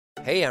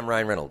Hey, I'm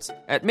Ryan Reynolds.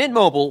 At Mint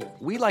Mobile,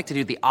 we like to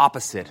do the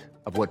opposite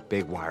of what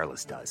Big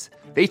Wireless does.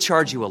 They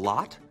charge you a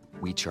lot,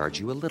 we charge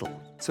you a little.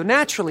 So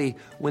naturally,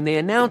 when they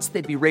announced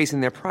they'd be raising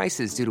their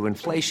prices due to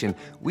inflation,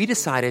 we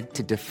decided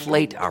to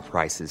deflate our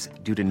prices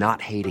due to not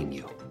hating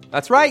you.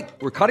 That's right.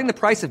 We're cutting the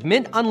price of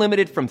Mint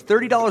Unlimited from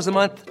 $30 a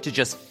month to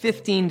just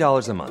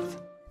 $15 a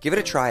month. Give it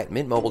a try at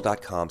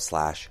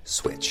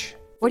mintmobile.com/switch.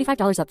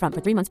 $45 up front for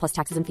 3 months plus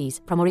taxes and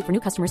fees. Promo rate for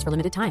new customers for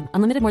limited time.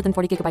 Unlimited more than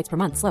 40 gigabytes per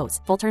month. Slows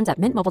full terms at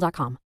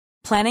mintmobile.com.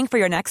 Planning for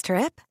your next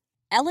trip?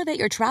 Elevate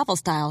your travel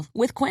style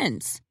with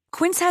Quince.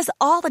 Quince has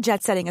all the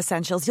jet-setting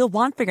essentials you'll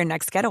want for your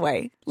next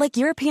getaway, like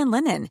European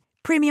linen,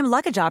 premium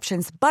luggage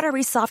options,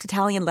 buttery soft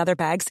Italian leather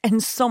bags,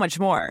 and so much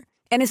more.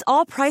 And is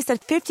all priced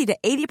at 50 to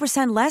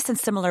 80% less than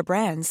similar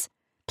brands.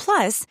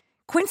 Plus,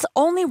 Quince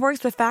only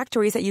works with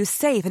factories that use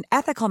safe and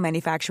ethical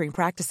manufacturing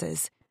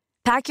practices.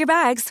 Pack your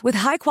bags with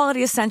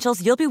high-quality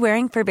essentials you'll be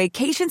wearing for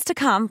vacations to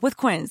come with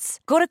Quince.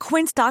 Go to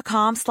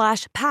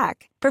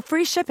quince.com/pack for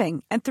free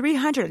shipping and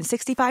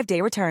 365-day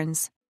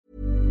returns.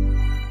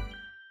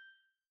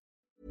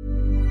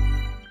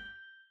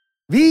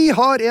 Vi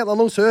har en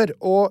annonsør,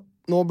 og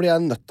nå blir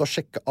jeg nødt til å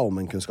sjekke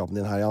allmennkunnskapen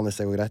din her, Jan, hvis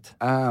det går greit.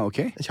 Ok.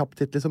 En kjapp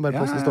titt liksom, bare på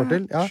hvordan det står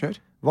til. Ja. Kjør.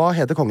 Hva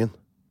heter kongen?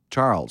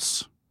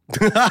 Charles.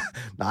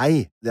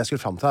 Nei, det jeg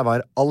skulle frem til her var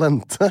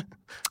Allente.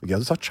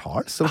 Gøy, du sa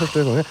Charles som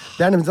første konge.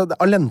 Det er nemlig sånn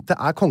at Allente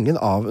er kongen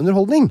av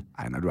underholdning.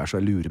 Nei, når du er så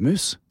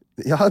luremus.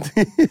 Ja,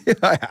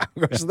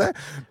 kanskje det.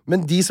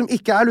 Men de som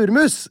ikke er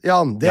luremus,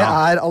 Jan, det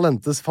er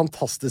Allentes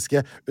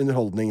fantastiske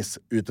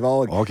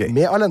underholdningsutvalg. Ok.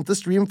 Med Allente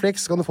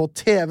Streamflex kan du få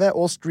TV-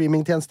 og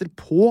streamingtjenester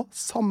på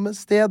samme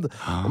sted.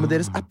 Og med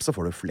deres app så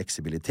får du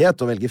fleksibilitet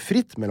og velge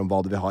fritt mellom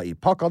hva du vil ha i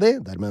pakka di.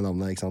 Dermed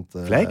navnet, ikke sant?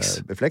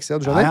 Flex. Flex, ja,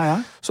 du skjønner. Ja.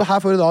 Så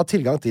her får du da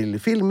tilgang til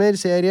filmer,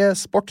 serie,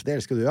 sport. Det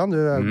elsker du, Jan. Du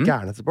er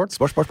gæren etter sport.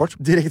 Sport.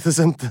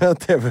 Direktesendte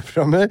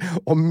TV-programmer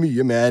og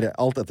mye mer.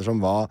 Alt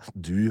ettersom hva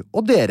du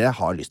og dere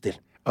har lyst til.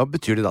 Ja,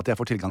 betyr det da at jeg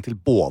får tilgang til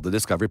både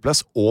Discovery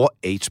Plus og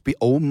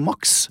HBO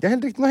Max? Det er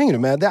helt riktig, nå henger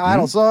du med. Det er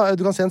altså,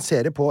 du kan se en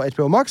serie på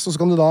HBO Max, og så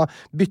kan du da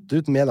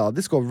bytte ut med da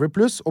Discovery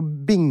Plus og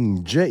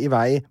binge i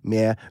vei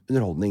med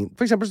underholdning.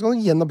 For eksempel så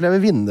kan du gjenoppleve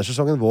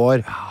vinnersesongen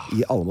vår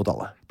i Alle mot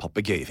alle.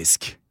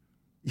 Papegøyefisk.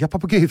 Ja,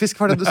 papegøyefisk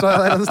var det du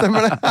sa, ja, det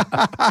stemmer det.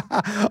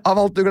 Av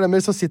alt du glemmer,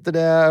 så sitter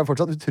det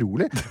fortsatt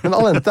utrolig. Men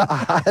Allente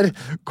er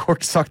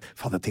kort sagt...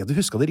 Faen, jeg tenkte du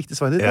husket det riktige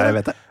svaret ditt. Ja, jeg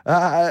vet det.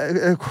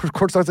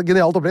 Kort sagt,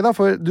 genialt opplegg da,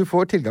 for du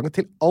får tilgang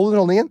til all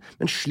underholdningen,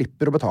 men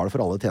slipper å betale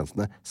for alle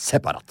tjenestene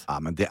separat.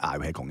 Ja, men det er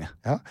jo helt konge.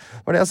 Ja,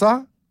 var det jeg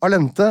sa.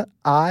 Allente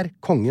er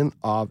kongen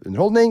av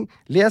underholdning.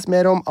 Les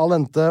mer om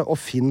Allente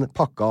og finn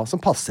pakka som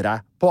passer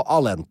deg på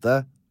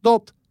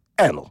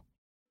allente.no.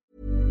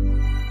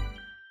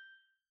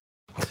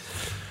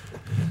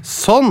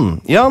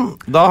 Sånn, Jan,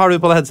 da har du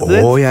på deg headsetet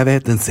ditt. Jeg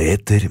vet en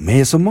seter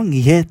med så mange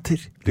gjeter.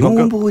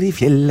 Noen bor i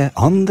fjellet,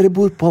 andre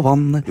bor på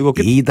vannet.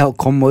 Ida,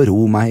 kom og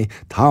ro meg,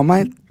 ta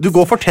meg. Du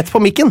går for tett på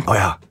mikken.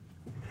 Åja,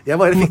 jeg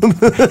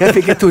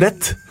fikk et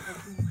Tourette.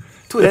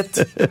 Du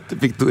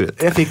fikk Tourette.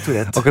 Jeg fikk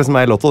Tourette. Akkurat som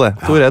meg i Lotto, det.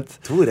 Tourette.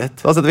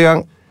 Da setter vi i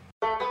gang.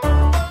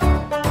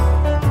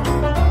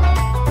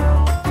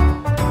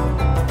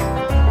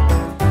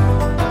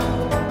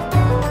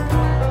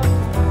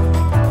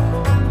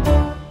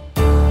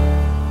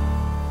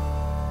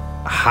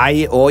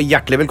 Hei og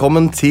hjertelig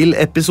velkommen til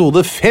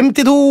episode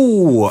 52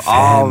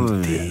 av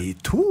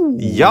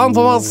Jan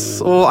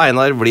Thomas og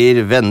Einar blir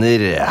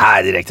venner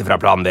her direkte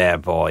fra Plan B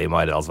i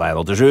Maridalsveien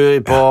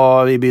 87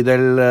 i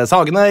bydel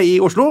Sagene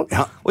i Oslo.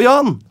 Ja. Og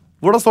Jan,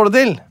 hvordan står det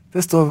til?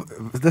 Det står.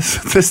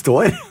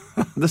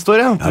 Det står,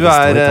 ja. Du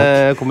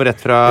kommer rett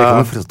fra... Jeg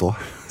kommer fra stå.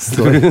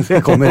 Jeg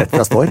kommer rett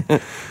fra står.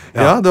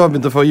 Ja, du har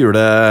begynt å få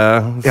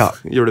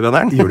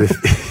julevenneren.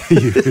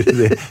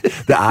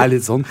 Det er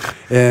litt sånn.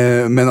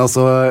 Men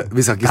altså,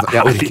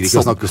 jeg orker ikke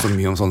å snakke så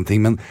mye om sånne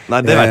ting, men nei,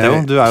 det vet jeg jo.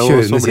 Du er jo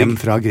kjørende hjem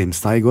fra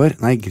Grimstad i går.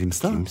 Nei,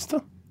 Grimstad?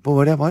 Hvor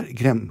var det jeg var?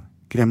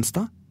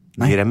 Gremstad?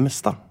 Nei.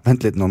 Gremstad.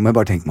 Vent litt nå, må jeg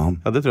bare tenke meg om.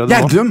 Ja, det tror jeg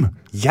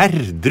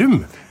Gjerdrum!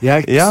 Jeg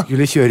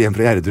skulle kjøre hjem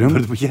fra Gjerdrum.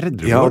 Var du på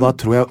Gjerdrum? Ja, og da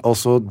tror jeg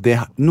også det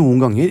noen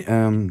ganger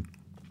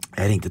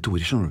jeg ringte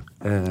Tore, skjønner du.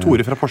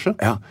 Tore fra Porsche?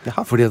 Ja,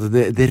 fordi at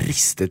det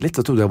ristet litt.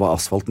 Jeg trodde det var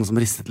asfalten som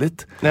ristet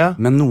litt. Ja.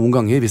 Men noen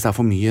ganger, hvis det er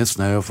for mye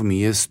snø og for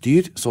mye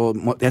styr, så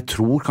jeg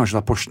tror kanskje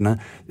da Porschene,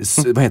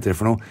 hva heter det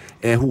for noe?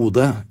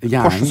 Hodet,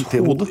 hjernen. Porsches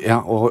hode? Ja,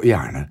 og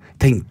hjernen.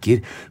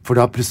 Tenker, for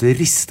da plutselig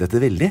ristet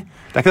det veldig.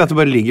 Det er ikke det at du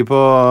bare ligger på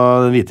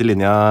den hvite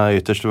linja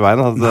ytterst ved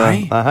veien?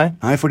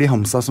 Nei, fordi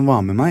Hamza som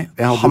var med meg.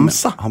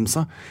 Hamza.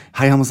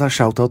 Hei Hamza,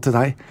 shout-out til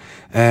deg.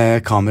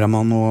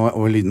 Kameramann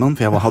og lydmann,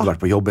 for jeg hadde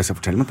vært på jobb, jeg skal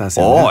fortelle meg det.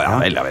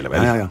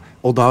 Ja.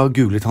 Og da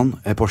googlet han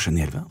Porsche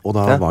 911, og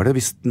da var det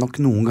visst nok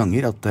noen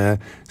ganger at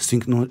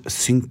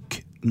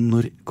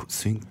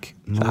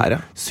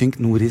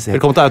synkronisering.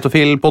 Velkommen til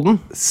Autofil-podden.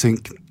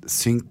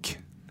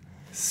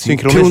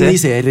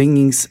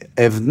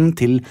 Synkroniseringsevnen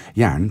til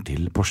hjernen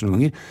til Porsche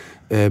noen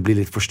ganger blir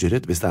litt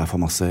forstyrret hvis det er for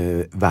masse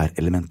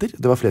værelementer.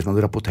 Det var flere som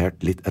hadde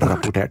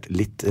rapportert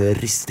litt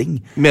risting.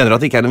 Mener du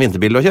at det ikke er en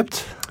vinterbil du har kjøpt?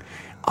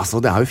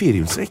 Altså, det jo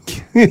firehjulstrekk.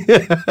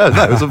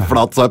 Det jo så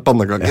flat så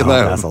pannekake. Ja, det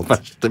er jo sant.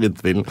 verste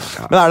vinterbilen.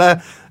 Ja.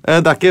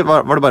 Men det ikke,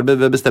 var det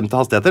bare bestemte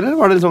hastigheter, eller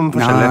var det liksom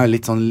forskjellig? Nei,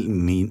 litt sånn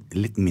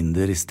litt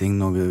mindre risting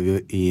når vi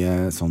i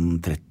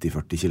sånn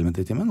 30-40 km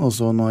i timen. Og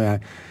så når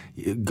jeg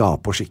ga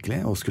på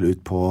skikkelig og skulle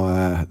ut på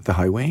the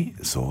highway,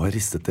 så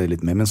ristet det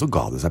litt mer, men så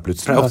ga det seg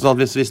plutselig. Det ofte sånn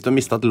at hvis du har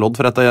mistet et lodd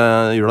fra et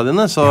av hjula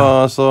dine, så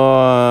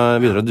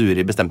begynner det å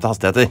dure i bestemte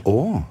hastigheter.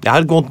 Jeg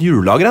har et godt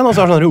hjullager, og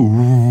så er det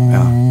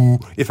sånn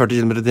i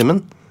 40 km i timen.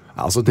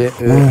 Altså det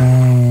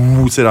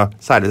sier det.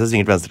 Særlig hvis jeg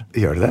svinger til venstre.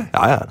 Gjør det det?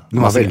 Ja. Du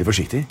var veldig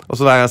forsiktig. Og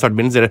så hver gang jeg starter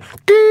bilen, sier det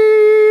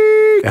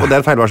og det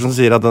en feilvarsel som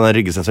sier at denne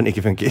ryggesensoren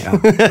ikke funker.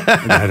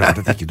 Det rart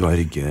at ikke du har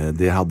rygge.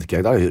 Det hadde ikke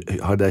jeg da.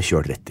 Hadde jeg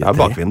kjørt rett i et tre.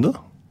 Bakvindu.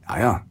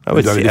 Ja. Du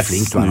veldig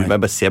flink. Jeg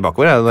bare ser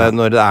bakover.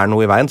 Når det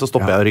noe i veien, så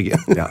stopper jeg å rygge.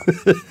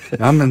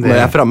 Men når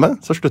jeg fremme,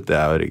 så slutter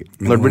jeg å rygge.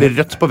 Når det blir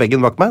rødt på veggen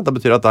bak meg, da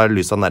betyr det at da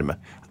lyset nærme.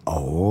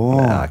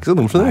 Jeg ikke så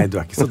dum, skjønner du. Nei, du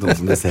ikke så dum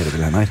som det ser ut,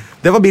 Einar.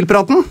 Det var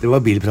bilpraten. Det var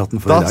bilpraten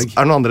for i dag.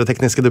 Da det noen andre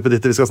tekniske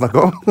duppeditter vi skal snakke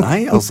om?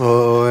 Nei, altså,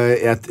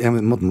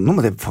 nå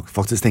må jeg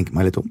faktisk tenke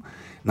meg litt om.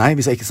 Nei,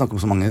 hvis jeg ikke snakker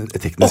om så mange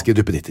tekniske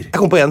duppeditter. Jeg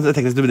kom på en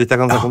teknisk duppeditt jeg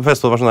kan snakke om. For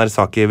jeg så det var sånn her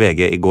sak i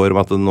VG i går om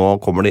at nå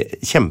kommer de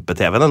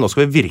kjempe-TV-ene. Nå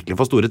skal vi virkelig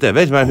få store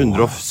TV-er, som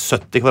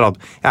 170 kvadrat.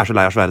 Jeg så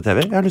lei av svære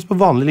TV-er. Jeg har lyst på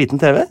vanlig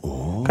liten TV.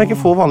 Kan jeg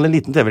ikke få vanlig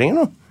liten TV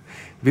lenger nå?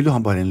 Vil du ha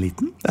bare en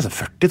liten? Det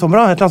 40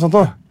 tommer da, et eller annet sånt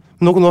nå.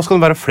 Nå skal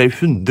det være flere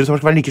hundre som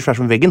skal være like svær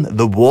som veggen.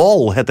 The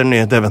Wall heter den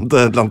nye TV-en til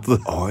et eller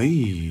annet.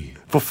 Oi!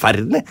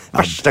 Forferdelig.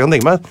 Verste jeg kan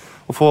tenke meg.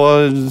 Å få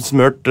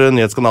smørt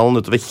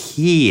nyhetskanalen utover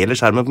hele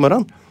skjermen på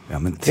morgenen. Ja,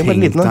 men tenk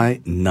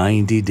deg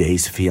 90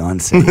 Days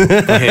Fiancé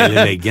på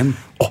hele veggen.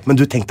 Men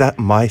du tenk deg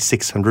My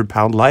 600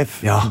 Pound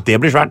Life. Ja. Det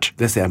blir svært.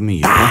 Det ser jeg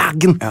mye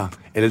på. Ja.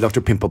 Eller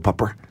Dr. Pimple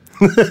Popper.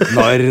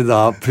 Når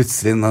da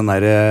plutselig den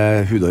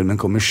der hudormen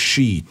kommer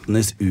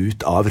skytendes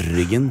ut av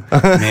ryggen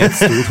med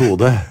et stort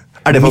hode.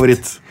 Det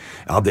favoritt?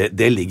 Ja,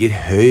 det ligger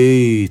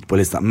høyt på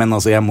lista. Men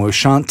altså, jeg må jo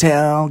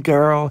Chantel,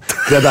 girl.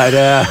 Det der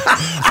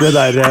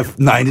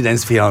 90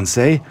 Days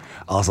Fiancé.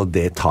 Altså,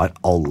 det tar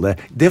alle.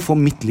 Det får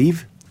mitt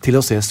liv til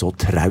å se så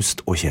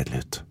traust og kjedelig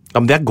ut. Ja,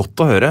 men det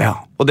godt å høre. Ja.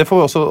 Og det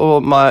får også,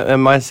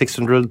 My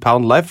 600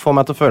 Pound Life får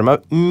meg til å føle meg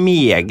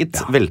meget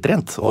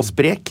veltrent og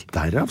sprek.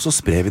 Derav så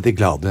sprer vi det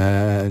glade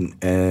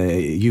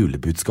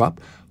julebudskap.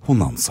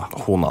 Honanza.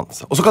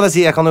 Og så kan jeg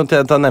si, jeg kan jo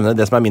nevne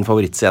det som min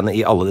favorittscene i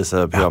alle disse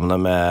programmene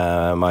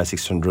med My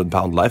 600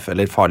 Pound Life,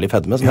 eller Farlig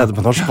fedme, som heter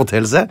på norsk på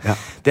TLC.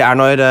 Det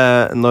når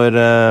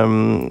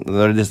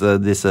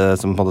disse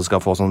som på en måte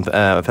skal få sånn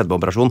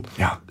fedmeoperasjon,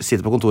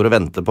 sitter på kontoret og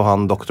venter på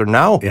han Dr.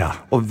 Now,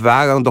 og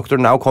hver gang Dr.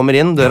 Now kommer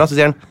inn døra, så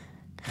sier han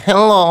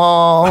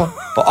hello!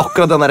 Og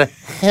akkurat den der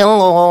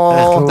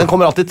hello! Den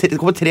kommer alltid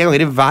kommer 3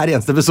 ganger i hver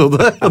eneste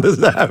episode. Og det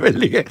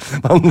veldig gøy.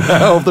 Han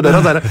åpner døra,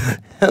 og så det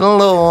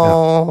hello!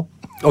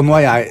 Og nå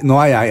jeg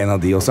en av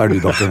de, og så du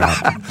Dr. Now.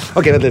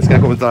 Ok, vent litt, skal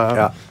jeg komme ut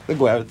av... Så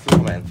går jeg ut, så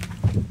kommer jeg inn.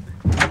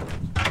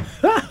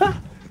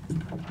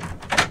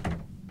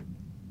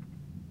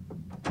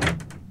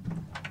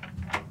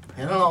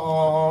 Hello.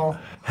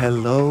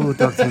 Hello,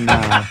 Dr.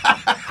 Now.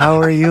 How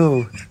are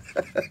you?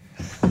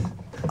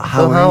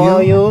 How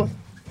are you?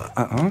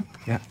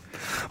 Yeah.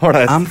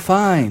 Right. I'm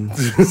fine.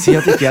 Si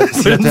at ikke jeg...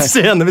 For en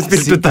scene vi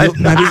spilte ut der.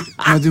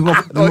 Nei, du må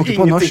ikke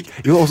på norsk.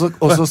 Jo,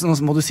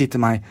 også må du si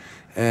til meg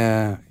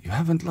you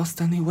haven't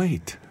lost any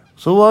weight.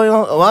 So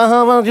why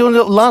haven't you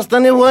lost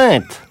any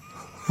weight?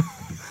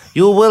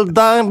 You will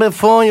die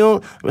before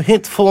you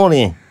hit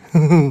 40.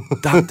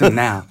 Dr.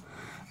 Now,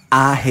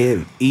 I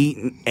have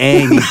eaten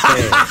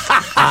anything.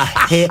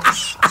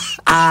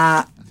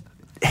 I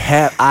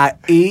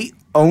eat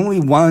only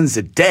once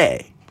a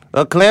day.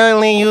 Well,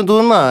 clearly you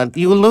do not.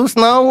 You lose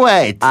no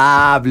weight.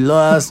 I've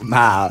lost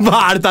my...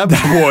 Hva dette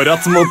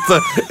Borat mot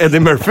Eddie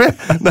Murphy?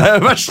 Det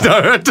det verste jeg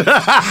har hørt.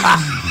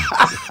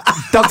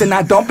 Dr.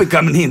 Now, don't be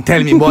coming here and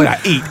telling me what I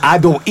eat. I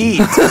don't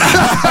eat.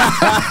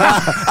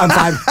 I'm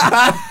fine.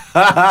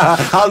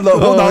 Hallo,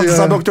 hvordan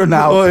sa Dr.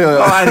 Now?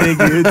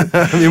 Herregud.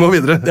 Vi må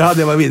videre. Ja,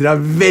 det var videre.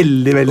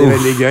 Veldig,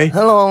 veldig gøy.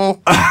 Hello.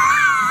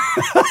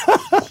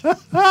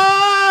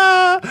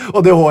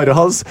 Og det håret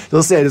hans,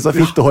 så ser det så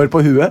fittehår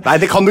på huet. Nei,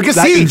 det kan du ikke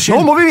si!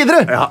 Nå må vi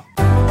videre! Ja.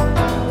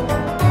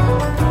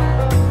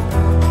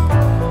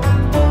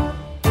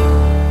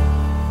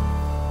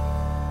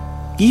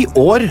 I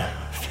år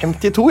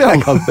 52, ja.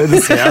 Jeg kan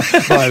det se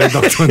bare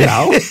Dr.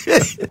 Now.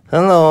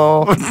 Hello.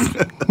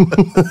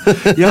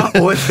 Ja,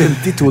 år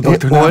 52,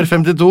 Dr. Now. År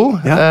 52.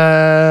 Ja.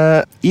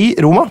 I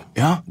Roma.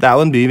 Ja. Det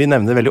jo en by vi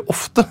nevner veldig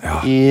ofte. Ja.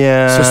 I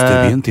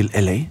søsterbyen til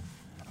LA.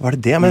 Var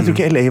det det? Men jeg tror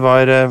ikke LA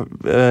var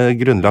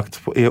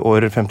grunnlagt i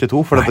år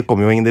 52, for det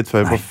kom jo ingen dit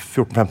før på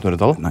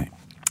 1400-1500-tallet. Nei.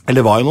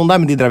 Eller det var jo noen der,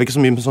 men de drev ikke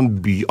så mye med sånn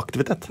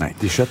byaktivitet. Nei,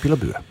 de skjøt pil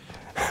og bue.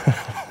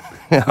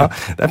 Ja,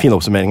 det en fin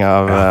oppsummering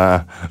av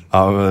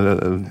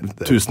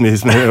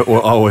tusenvis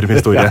av år med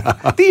historie.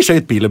 De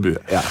skjøt pil og bue.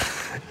 Ja.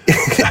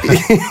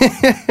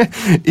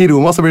 I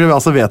Roma så blir det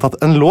altså vedtatt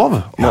en lov,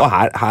 og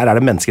her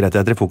det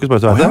menneskerettigheter i fokus,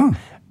 bare så vet det.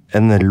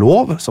 En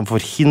lov som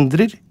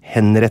forhindrer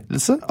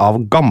henrettelse av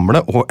gamle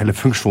eller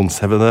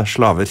funksjonshemmede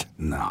slaver.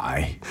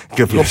 Nei.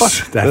 Ikke flott,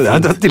 da. Det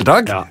er et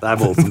tiltak. Ja, det er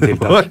voldsomt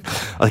tiltak.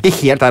 Det er ikke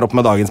helt der oppe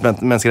med dagens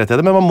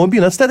menneskerettigheter, men man må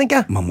begynne et sted,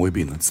 tenker jeg. Man må jo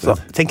begynne et sted.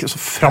 Tenk, så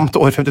frem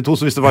til år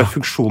 52, så hvis det var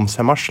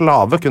funksjonshemmet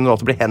slave, kunne du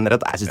alltid bli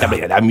henrettet. Jeg synes det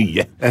er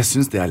mye. Jeg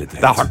synes det er litt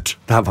rett. Det er hardt.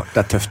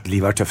 Det er tøft.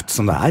 Livet er tøft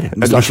som det er.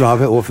 Hvis du er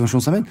slave og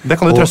funksjonshemmet. Det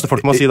kan du trøste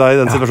folk med å si da i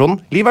den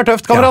situasjonen. Livet er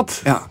tøft, kamerat.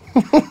 Ja.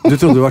 Du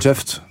trodde du var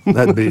tøft.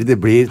 Det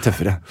blir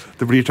tøffere.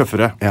 Det blir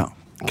tøffere. Ja.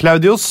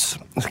 Claudius,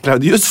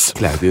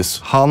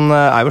 han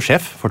er jo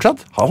sjef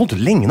fortsatt. Han har holdt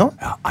ut lenge nå.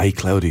 Ja,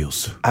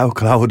 Claudius.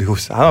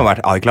 Claudius. Han har vært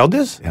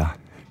Claudius. Ja,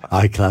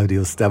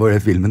 Claudius. Det var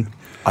det filmen.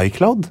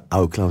 iCloud?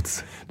 iCloud.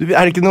 Du,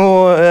 er det ikke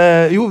noe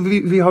Jo,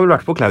 vi har vel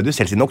vært på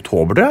Claudius selv siden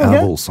oktober, tror jeg.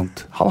 Ja,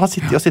 voldsomt. Han har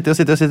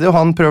sittet, og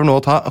han prøver nå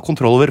å ta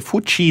kontroll over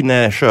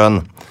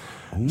Fucine-sjøen,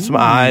 som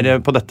er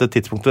på dette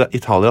tidspunktet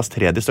Italias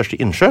tredje største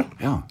innsjø.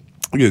 Ja.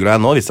 Googlet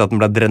jeg nå, visste at den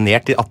ble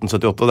drenert i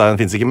 1878, den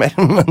finnes ikke mer,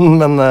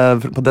 men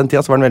på den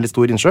tida så var den veldig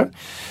stor innsjø.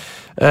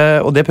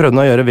 Og det prøvde han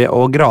å gjøre ved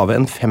å grave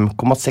en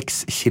 5,6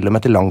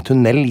 kilometer lang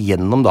tunnel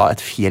gjennom da et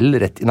fjell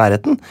rett i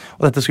nærheten.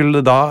 Og dette skulle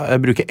da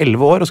bruke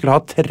 11 år, og skulle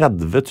ha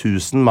 30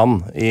 000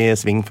 mann i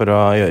sving for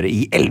å gjøre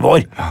i 11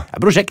 år. Det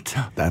er prosjekt.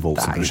 Det er et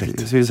voldsomt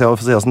prosjekt. Så vi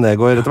får se hvordan det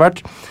går etter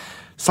hvert.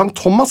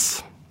 Sankt Thomas.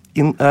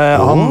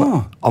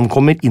 Han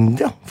ankommer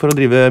India for å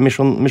drive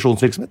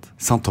misjonsvirksomhet.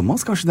 St.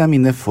 Thomas, kanskje det er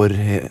mine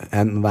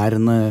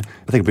forhenværende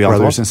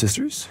brothers and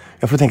sisters?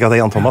 Ja, for du tenker at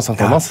det er Jan Thomas, St.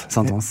 Thomas?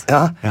 St. Thomas.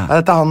 Ja.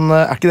 Dette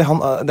er ikke det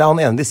det er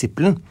han ene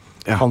disippelen.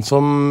 Ja. Han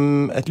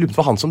som, jeg lurer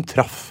på han som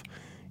traff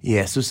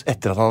Jesus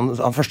etter at han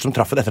første som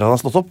traff det etter at han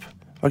hadde stått opp.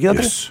 Var det ikke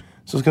det? Yes.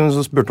 Så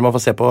spurte han meg å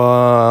få se på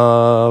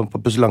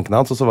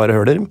pusselankene hans, og så var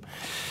det høler.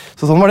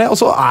 Så sånn var det. Og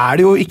så er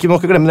det jo ikke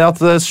nok å glemme det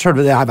at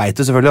selve det, jeg vet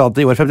jo selvfølgelig at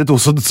i år 52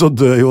 så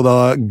dør jo da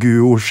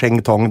Guo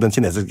Shengtong, den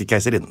kinesiske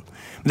keiserinnen.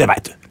 Men det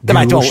vet du.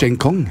 Guo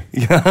Shengtong.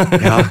 Ja.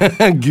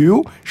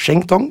 Guo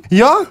Shengtong.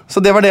 Ja, så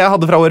det var det jeg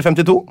hadde fra år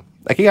 52.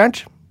 Det er ikke gærent.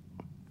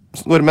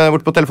 Går med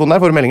bort på telefonen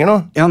der, får du meldinger nå?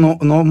 Ja, nå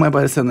må jeg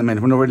bare sende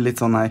melding, for nå var det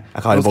litt sånn, nei.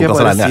 Jeg kan ha en nå skal jeg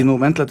podcast bare alene, si noe,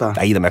 vent litt da.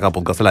 Nei, jeg kan ha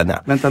podcast alene,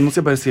 ja. Vent da, nå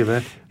skal jeg bare skrive.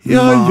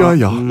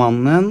 Ja.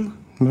 Mannen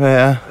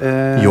med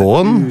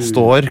Jåen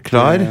står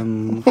klar.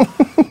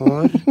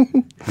 Utenfor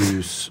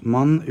hus.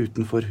 Mann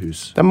utenfor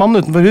hus. Det er mann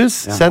utenfor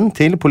hus. Ja. Send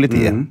til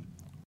politiet.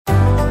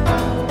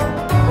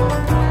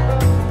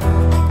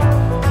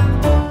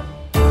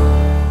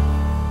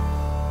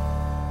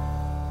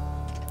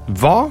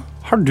 Hva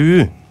har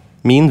du,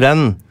 min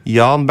venn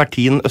Jan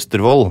Bertin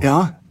Østervold,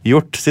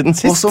 gjort siden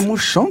sist? Og så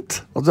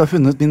morsomt at du har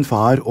funnet min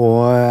far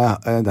og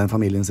den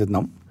familien sitt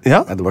navn.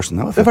 Ja. Det var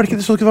sånn jeg var født.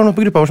 Det så ikke var noe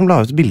på gruppa vår som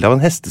la ut bilde av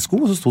en hestesko,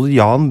 og så stod det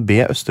Jan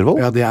B.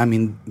 Østervold. Ja, det er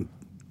min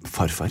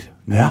farfar.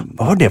 Ja.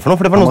 Hva var det for noe?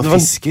 For det var han var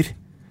fisker.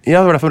 Ja,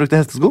 det var derfor han brukte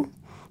hestesko?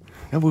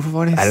 Ja, hvorfor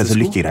var det hestesko? Er det en sånn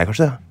lykkegreie,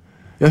 kanskje?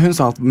 Ja, hun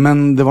sa at,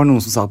 men det var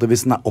noen som sa at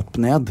hvis den er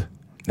opp-ned,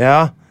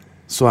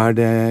 så er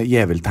det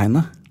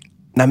djeveltegnet.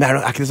 Nei, men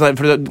er ikke det sånn,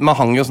 for man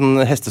hang jo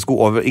sånn hestesko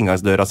over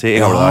inngangsdøra si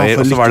i gamle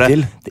dager, og så var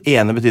det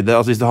ene betydde,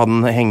 altså hvis du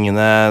hadde den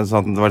hengende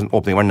sånn at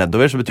åpningen var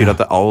nedover, så betyr det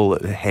at all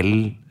hell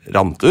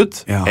rant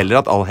ut, eller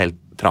at all hell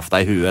traff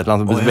deg i huet, et eller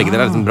annet. Begge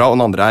deler er liksom bra, og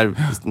den andre er,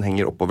 hvis den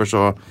henger oppover,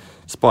 så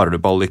sparer du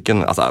på all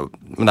lykken. Altså,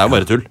 men det er jo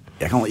bare tull.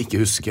 Jeg kan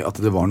ikke huske at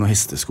det var noe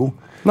hestesko.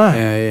 Nei.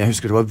 Jeg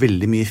husker det var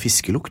veldig mye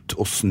fiskelukt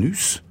og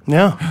snus.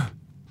 Ja.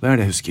 Det er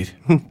det jeg husker.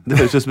 Det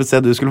høres ut som et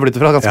sted du skulle flytte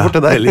fra ganske fort.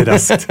 Det der. Veldig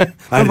raskt.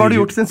 Men hva har du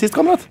gjort siden sist,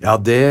 kamerat? Ja,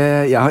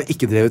 jeg har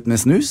ikke drevet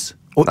med snus,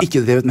 og ikke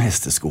drevet med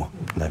hestesko.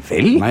 Nei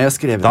vel? Nei, jeg har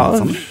skrevet da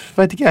sånn.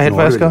 Vet ikke jeg helt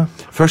hva jeg skal...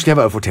 Først skal jeg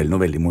bare fortelle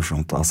noe veldig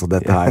morsomt. Altså,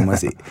 dette her må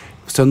jeg si.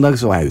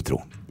 Søndag så var jeg utro.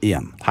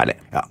 Igjen. Herlig.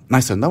 Ja.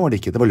 Nei, søndag var det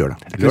ikke, det var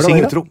lørdag. Lørdag var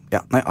jeg utro.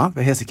 Ja, nei, jeg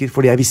er helt sikker,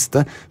 fordi jeg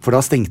visste, for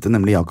da stengte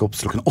nemlig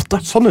Jacobs klokken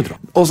 8. Sånn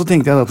utro. Og så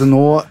tenkte jeg at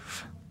nå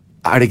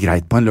er det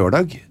greit på en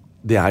lørdag.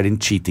 Det er din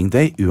cheating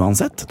day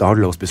uansett. Da har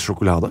du lov å spise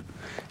sjokolade.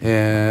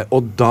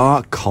 Og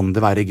da kan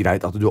det være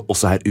greit at du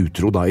også er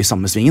utro da i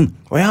samme svingen.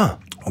 Ja.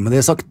 Og med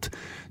det sagt,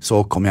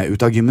 så kom jeg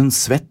ut av gymmen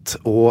svett,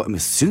 og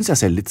synes jeg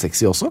selv litt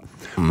sexy også.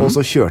 Og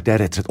så kjørte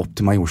jeg rett og slett opp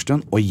til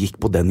Majorstuen, og gikk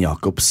på den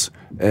Jacobs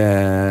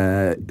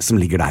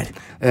som ligger der.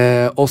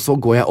 Og så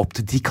går jeg opp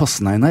til de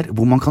kassene her,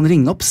 hvor man kan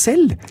ringe opp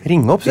selv.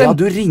 Ringe opp selv? Ja,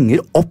 du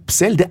ringer opp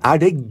selv. Det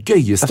er det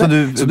gøyeste.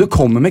 Altså, så du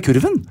kommer med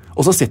kurven,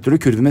 og så setter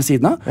du kurven ved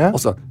siden av, og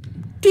så...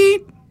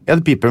 Ja,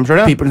 du piper dem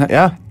selv, ja. Piper dem,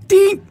 ja.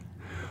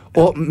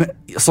 Og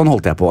sånn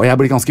holdt jeg på, og jeg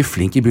ble ganske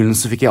flink i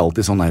begynnelsen, så fikk jeg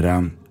alltid sånn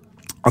der...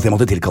 At jeg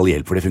måtte tilkalle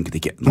hjelp, for det funket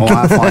ikke. Nå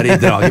er far i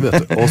draget,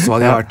 vet du. Og så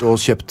hadde jeg vært og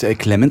kjøpt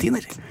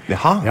klementiner.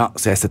 Ja,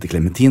 så jeg setter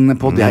klementinene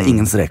på. Det er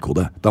ingen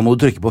strekkode. Da må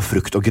du trykke på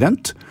frukt og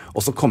grønt,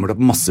 og så kommer det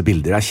opp masse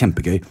bilder. Det er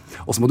kjempegøy.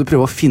 Og så må du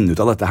prøve å finne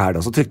ut av dette her.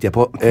 Da. Så trykte jeg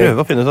på...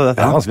 Prøve å finne ut av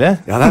dette, er vanskelig.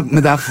 Ja,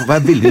 men det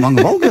er veldig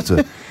mange valg, vet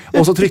du.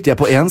 Og så trykte jeg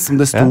på en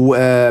som det sto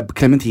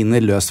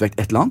klementiner,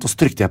 løsvekt, et eller annet, og så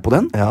trykte jeg på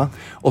den.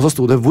 Og så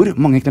sto det hvor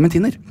mange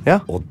klementiner.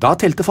 Og da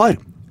telte far.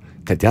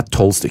 Telte jeg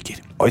 12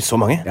 stykker. Oi, så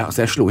mange? Ja,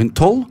 så jeg slo inn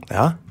 12,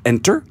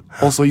 enter,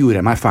 og så gjorde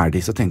jeg meg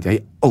ferdig. Så tenkte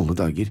jeg i alle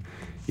dager,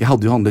 jeg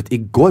hadde jo handlet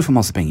i går for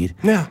masse penger,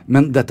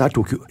 men dette her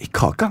tok jo i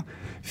kaka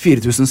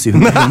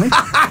 4.700 kroner.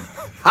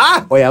 Hæ?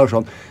 Og jeg var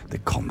sånn,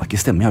 det kan da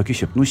ikke stemme, jeg har jo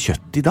ikke kjøpt noe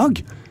kjøtt i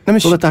dag. Nei,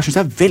 så dette her synes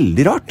jeg er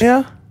veldig rart. Ja.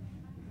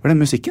 Var det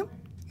musikken?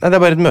 Nei, det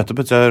er bare et møte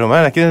på utsida av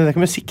rommet. Det er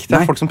ikke musikk, det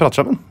er folk som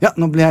prater sammen. Ja,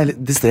 nå ble jeg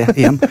litt distré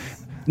igjen.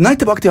 Nei,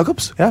 tilbake til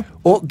Jacobs. Ja.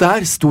 Og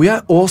der sto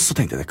jeg, og så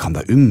tenkte jeg, det kan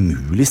da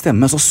umulig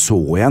stemme. Så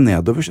jeg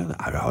nedover, så jeg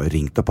har jo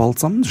ringt opp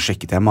alt sammen, så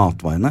sjekket jeg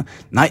matvarene.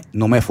 Nei,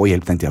 nå må jeg få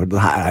hjelp, tenkte jeg,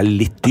 det her er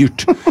litt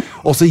dyrt.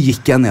 Og så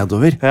gikk jeg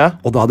nedover,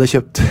 og da hadde jeg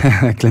kjøpt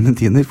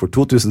klementiner for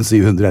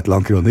 2700 et eller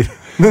annet kroner.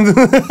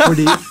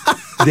 Fordi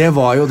det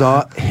var jo da,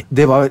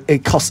 det var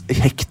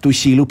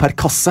hektokilo per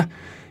kasse.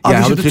 Jeg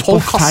hadde trykt på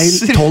feil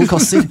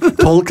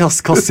 12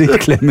 kasser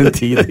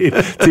klementiner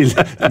til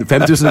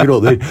 5000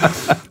 kroner.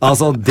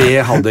 Altså, det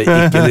hadde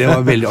ikke, det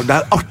var veldig, det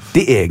er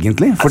artig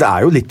egentlig, for det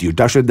er jo litt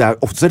dyrt der,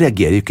 ofte så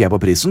reagerer ikke jeg på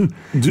prisen,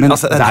 men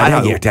altså, der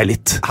reagerte jeg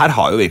litt. Her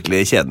har jo virkelig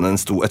kjeden et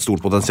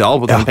stort potensial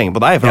på å tjene penger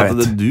på deg, for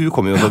at du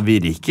kommer jo så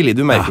virkelig,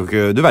 du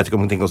vet ikke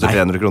om ting koster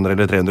 300 kroner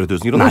eller 300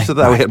 000 kroner, så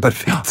det er jo helt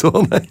perfekt.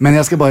 Men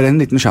jeg skal bare en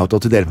liten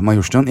shoutout til dere på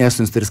Majorstuen. Jeg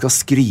synes dere skal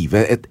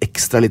skrive et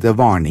ekstra lite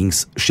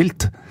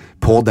varningsskilt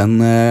på den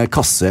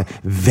kasse.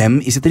 Hvem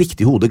i sitt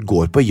riktige hode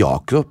går på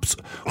Jacobs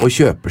og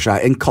kjøper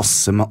seg en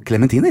kasse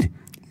klementiner?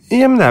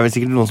 Ja, men det er vel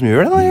sikkert noen som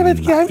gjør det da, jeg vet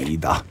ikke.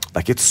 Neida, det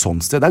er ikke et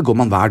sånt sted. Der går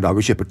man hver dag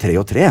og kjøper 3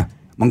 og 3.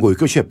 Man går jo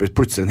ikke og kjøper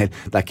plutselig en hel.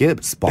 Det er ikke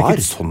Spar. Det er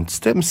ikke et sånt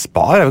sted, men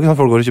Spar er jo ikke sånn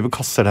at folk går og kjøper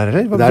kasser der,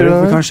 eller? Det er jo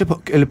kanskje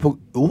eller på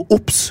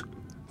Ops.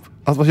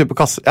 Altså man kjøper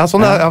kasser. Ja,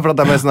 sånn, ja, for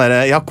det er mer sånn der,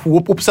 ja,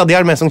 Coop Ops, ja, de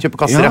er med som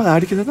kjøper kasser. Ja,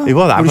 er det ikke det da? Jo,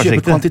 det er hvor du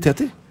kjøper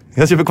kvantiteter.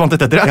 Jeg kjøper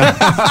kvantiteter, ja.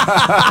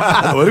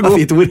 Det var god.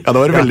 Fint ord. Ja, det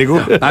var veldig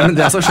god. Nei, men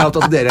det er så shout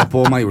at dere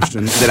på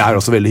Majorstuen, dere er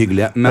også veldig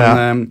hyggelige,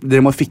 men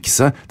dere må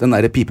fikse den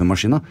der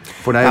pipemaskinen,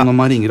 for det er når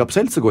man ringer opp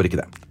selv, så går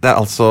ikke det. Det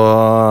er altså,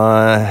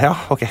 ja,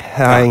 ok,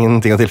 jeg har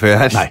ingenting å tilføye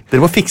her. Nei.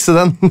 Dere må fikse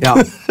den. Ja,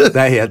 det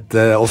er helt,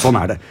 og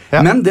sånn er det.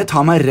 Ja. Men det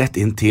tar meg rett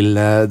inn til,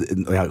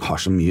 og jeg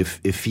har så mye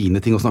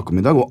fine ting å snakke om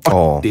i dag, og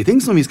artige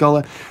ting som vi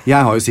skal,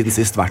 jeg har jo siden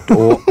sist vært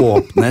og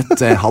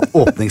hatt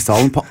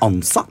åpningstalen på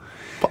ANSA.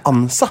 På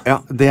ANSA? Ja,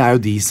 det er jo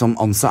de som,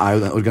 ANSA er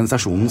jo den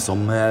organisasjonen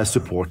som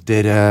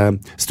supporter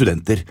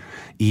studenter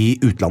i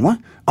utlandet.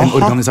 En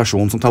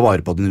organisasjon som tar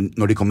vare på den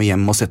når de kommer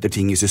hjem og setter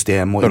ting i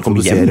system og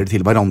introduserer det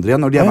til hverandre.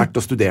 Når de har vært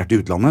og studert i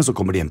utlandet, så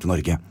kommer de hjem til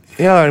Norge.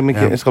 Ja,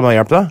 skal man ha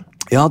hjelp da?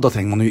 Ja, da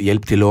trenger man jo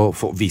hjelp til å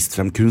få vist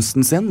frem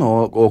kunsten sin,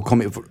 og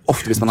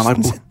ofte hvis man har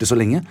vært borte så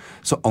lenge,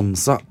 så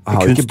ANSA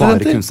har jo ikke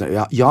bare kunstner.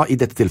 Ja, i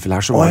dette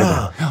tilfellet her så var det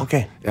det. Ja,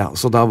 okay. Ja,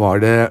 så da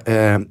var det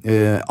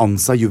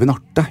ANSA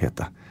Juvenarte,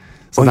 het det.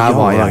 Så der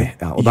var jeg.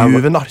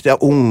 Juvenarte, ja,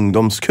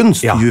 ungdomskunst.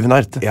 Ja,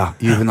 Juvenarte. Ja,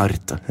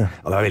 Juvenarte. Ja,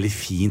 det var et veldig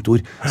fint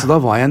ord. Så da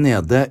var jeg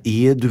nede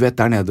i, du vet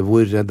der nede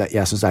hvor jeg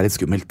synes det er litt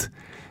skummelt.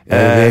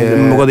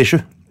 Mogadishu.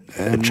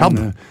 Chad.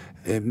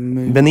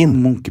 Benin.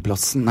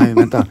 Munkeplassen. Nei,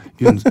 vent da.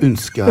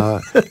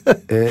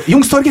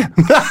 Youngstorget!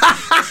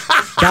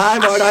 Der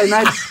var det,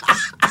 Einar.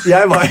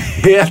 Jeg var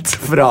helt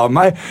fra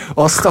meg.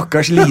 Og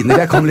stakkars Line,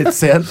 jeg kom litt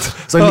sent,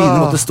 så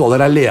Line måtte stå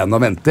der alene og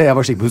vente. Jeg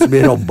var sikker på hun skulle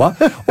bli robba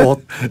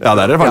og, ja,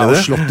 det er det farlig,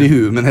 det. Slått i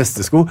huet med en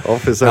hestesko.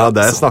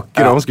 Det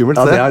snakker om skummelt.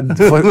 Ja, det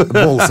er for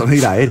voldsomme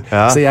greier.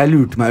 Så jeg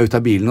lurte meg ut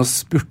av bilen og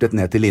spurtet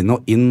ned til Line,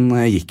 og inn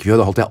gikk vi,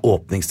 og da holdt jeg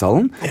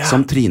åpningstalen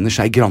som Trine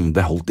Skei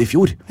Grande holdt i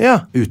fjor.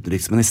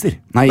 Utenriksminister.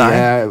 Nei,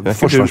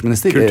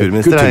 forsvarsminister.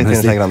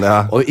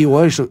 Kulturminister. Og i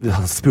år så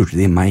spurte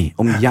de meg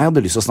om jeg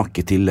hadde lyst til å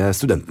snakke til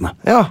studentene.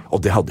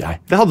 Og det hadde jeg.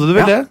 Det hadde du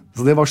vel det?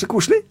 Så det var så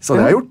koselig, så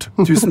det har jeg gjort.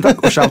 Tusen takk,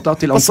 og shout-out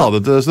til ANSA. Hva sa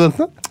du til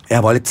studentene?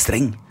 Jeg var litt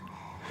streng.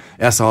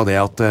 Jeg sa det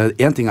at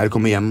en ting er å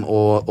komme hjem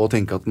og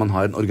tenke at man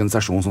har en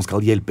organisasjon som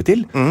skal hjelpe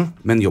til,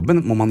 men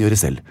jobben må man gjøre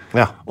selv.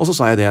 Ja. Og så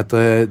sa jeg det at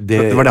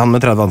det var det han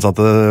med 30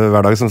 ansatte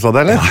hver dag som sa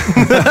det, eller?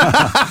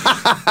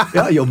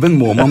 Ja, jobben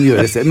må man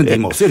gjøre selv, men de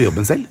må også gjøre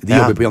jobben selv. De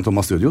jobber på Jan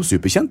Thomas Studio,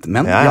 superkjent,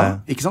 men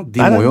ikke sant?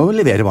 De må jo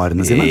levere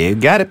varene sine.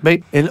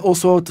 Og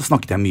så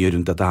snakket jeg mye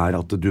rundt dette her,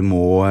 at du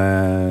må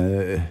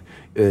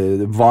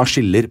hva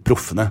skiller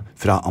proffene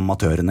fra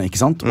amatørene, ikke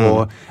sant?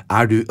 Og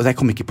jeg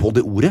kom ikke på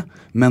det ordet,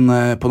 men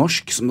på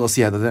norsk, da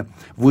sier jeg det,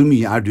 hvor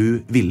mye er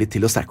du villig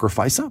til å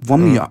sacrifice?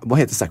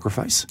 Hva heter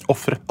sacrifice?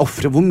 Offre.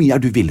 Hvor mye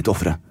er du villig til å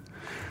offre?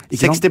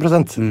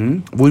 60%.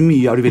 Hvor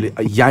mye er du villig?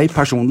 Jeg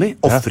personlig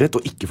offret å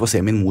ikke få se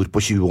min mor på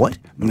 20 år,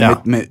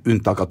 med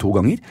unntak av 2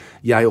 ganger.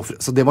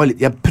 Så det var litt,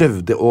 jeg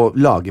prøvde å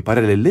lage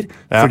paralleller,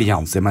 fordi jeg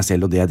anser meg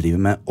selv og det jeg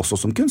driver med også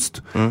som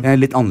kunst. Jeg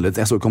er litt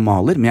annerledes, jeg så ikke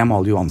maler, men jeg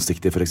maler jo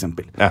ansikter for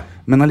eksempel.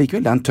 Men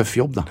allikevel, det er en tøff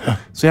jobb da.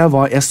 Så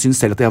jeg synes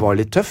selv at jeg var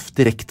litt tøff,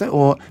 direkte,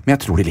 men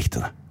jeg tror de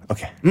likte det.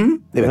 Det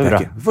vet jeg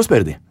ikke, vi får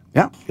spørre de.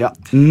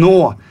 Nå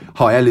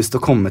har jeg lyst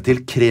til å komme til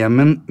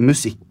kremen,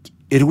 musikk,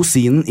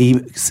 rosinen i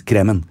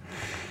kremen.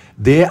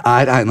 Det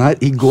er, Einar,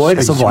 i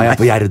går så var jeg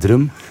på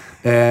Gjerdrum.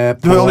 Du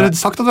har jo allerede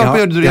sagt at du var på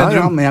Gjerdrum.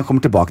 Ja, men jeg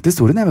kommer tilbake til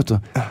historien, vet du.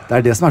 Det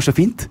er det som er så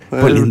fint.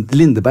 På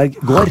Lindeberg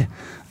gård.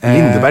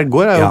 Lindeberg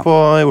gård er jo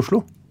i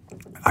Oslo.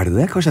 Er det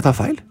det? Kanskje jeg tar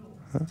feil?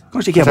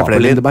 Kanskje ikke jeg var på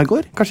Lindeberg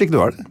gård? Kanskje ikke du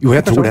var det? Jo,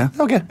 jeg tror det.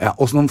 Okay. Ja,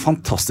 også noen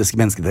fantastiske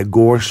mennesker. Det er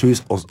gårdshus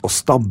og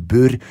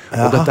stabbur.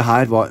 Og dette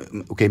her var...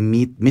 Ok,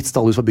 mitt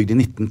stallhus var bygd i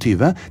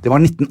 1920. Det var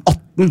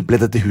 1918 ble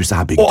dette huset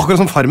her bygd. Akkurat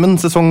som Farmen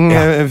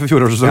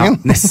fjorårssesongen.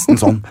 Ja, nesten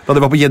sånn. Da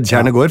det var på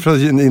Gjedtjernet gård fra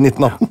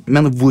 1918.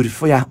 Men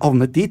hvorfor jeg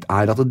havnet dit,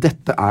 er at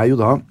dette er jo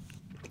da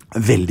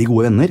veldig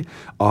gode venner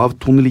av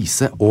Tone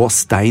Lise og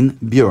Stein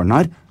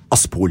Bjørnar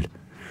Aspol.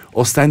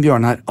 Og Stein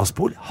Bjørnar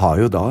Aspol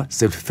har jo da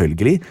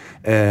selvfølgelig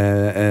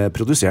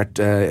produsert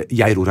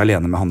Jeg ror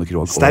alene med Hanne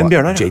Krogh Stein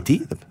Bjørnar,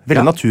 JT.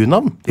 Veldig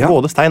naturnavn.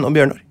 Både Stein og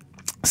Bjørnar.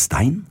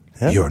 Stein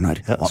Bjørnar.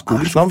 Ja, Han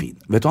er så fin.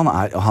 Vet du,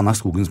 han er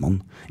skogens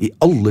mann. I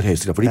aller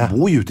høyeste grad, for de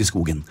bor jo ute i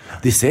skogen.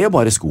 De ser jo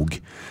bare skog.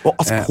 Og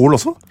Aspol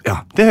også?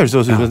 Ja. Det høres jo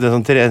ut som en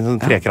sånn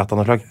trekratt av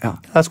noe slag. Ja.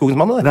 Det er skogens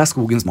mann, det. Det er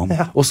skogens mann.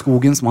 Ja. Og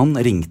skogens mann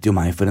ringte jo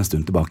meg for en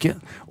stund tilbake,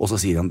 og så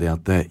sier han det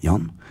at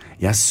Jan,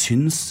 jeg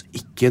syns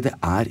ikke det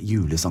er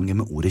julesanger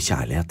med ordet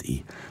kjærlighet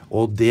i.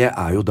 Og det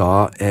er jo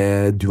da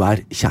du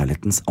er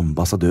kjærlighetens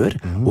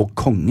ambassadør og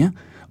konge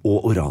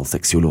og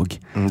oralseksiolog.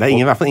 Det er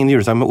i hvert fall ingen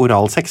julesang med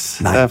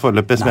oralsex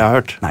foreløpig som jeg har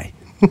hørt. Nei.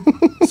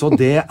 Så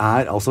det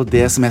er altså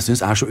det som jeg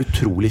synes er så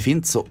utrolig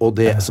fint, og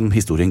det som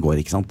historien går,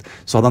 ikke sant?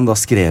 Så hadde han da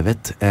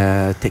skrevet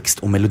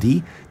tekst og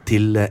melodi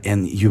til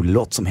en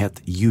julelåt som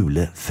het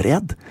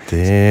Julefred.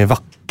 Det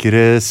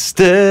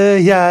vakreste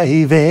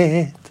jeg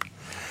vet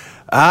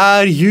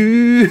er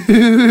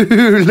julefred.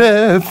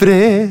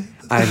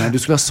 Nei, du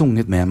skulle ha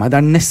sunget med meg. Det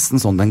er nesten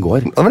sånn den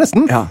går. Det var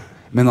nesten. Ja.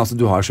 Men altså,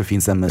 du har så fin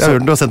stemme. Jeg har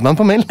hørt den, du har sendt meg den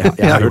på mail. Ja,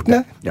 jeg har hørt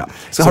den. Ja.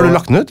 Så har du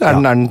lagt den ut? Er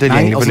den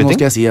tilgjengelig for lytting? Nå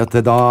skal jeg si at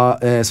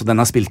så den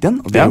er spilt inn,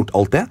 og vi har gjort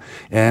alt det.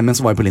 Men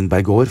så var jeg på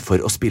Lindeberg gård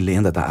for å spille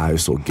inn. Dette er jo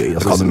så gøy.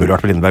 Det hadde mulig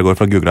vært på Lindeberg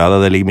gård, for googlet jeg det.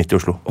 Det ligger midt i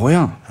Oslo.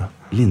 Åja,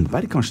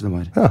 Lindeberg kanskje det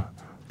var.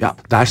 Ja,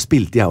 der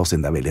spilte jeg også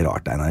inn. Det er veldig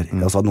rart, Einar.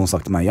 Og så hadde noen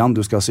sagt til meg, Jan,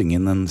 du skal synge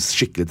inn en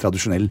skikkelig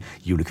tradisjonell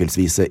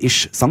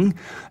julekveldsvise-ish-sang,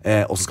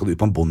 og så skal du ut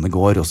på en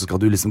bondegård, og så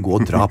skal du liksom gå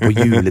og dra på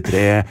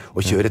juletre,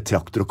 og kjøre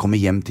traktor og komme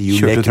hjem til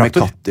jul, leke med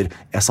katter.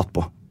 Jeg satt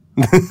på.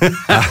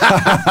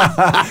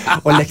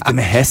 Og lekte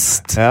med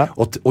hest,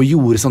 og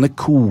gjorde sånne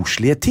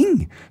koselige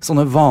ting.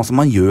 Sånne hva som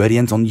man gjør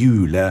i en sånn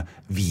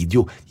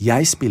julevideo.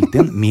 Jeg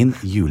spilte inn min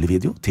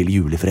julevideo til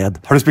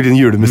Julefred. Har du spilt inn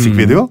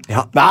julemusikkvideo?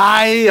 Ja.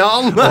 Nei,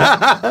 Jan!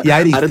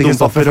 Jeg ringte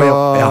Kristoffer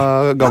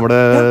og gamle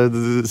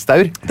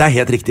staur. Det er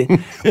helt riktig.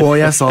 Og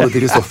jeg sa det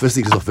til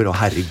Kristoffer, og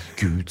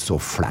herregud, så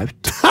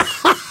flaut.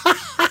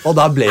 Og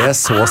da ble jeg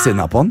så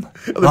sinna på han.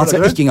 Han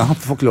skal ikke engang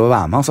få lov å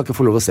være med. Han skal ikke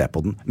få lov å se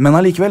på den. Men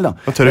allikevel da.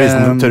 Tør du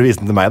vise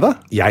den til meg da?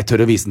 Jeg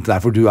tør å vise den til deg,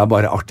 for du er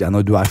bare artig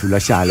når du er full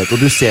av kjærlighet. Og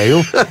du ser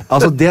jo,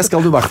 altså det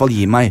skal du i hvert fall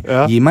gi meg.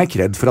 Gi meg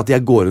kred for at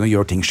jeg går inn og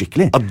gjør ting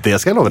skikkelig. Ja, det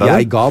skal jeg love deg.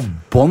 Jeg ga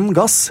bånn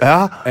gass,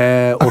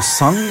 og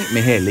sang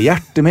med hele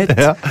hjertet mitt.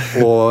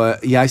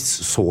 Og jeg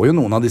så jo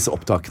noen av disse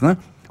opptakene,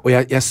 og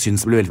jeg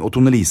synes det ble veldig... Og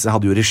Tone Lise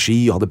hadde jo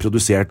regi, og hadde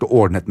produsert og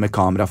ordnet med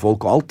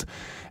kamerafolk og alt.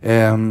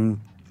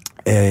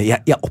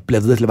 Jeg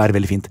opplevde det til å være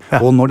veldig fint.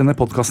 Og når denne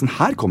podcasten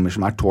her kommer,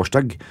 som er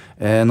torsdag,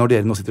 når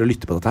dere nå sitter og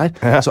lytter på dette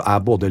her, så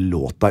er både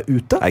låta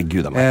ute,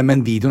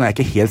 men videoen er jeg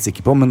ikke helt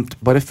sikker på, men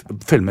bare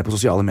følg med på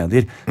sosiale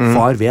medier.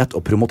 Far vet å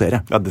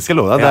promotere. Ja, det skal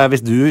jeg love deg.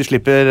 Hvis du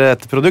slipper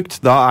et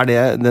produkt, da er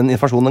det den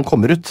informasjonen den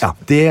kommer ut. Ja,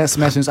 det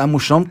som jeg synes er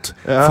morsomt,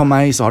 for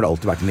meg så har det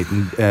alltid vært en liten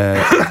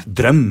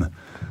drøm.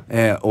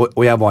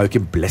 Og jeg var jo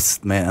ikke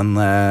blest med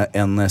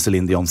en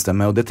Celine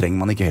Dion-stemme, og det trenger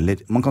man ikke heller.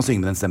 Man kan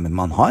synge med den stemmen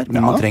man har, men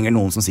man trenger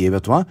noen som sier,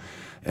 vet du hva,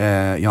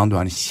 Jan, du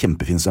har en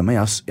kjempefin stemme,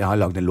 jeg har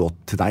laget en låt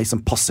til deg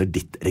som passer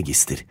ditt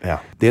register.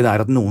 Det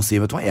der at noen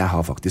sier, vet du hva, jeg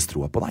har faktisk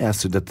troa på deg, jeg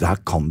synes dette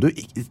her kan du,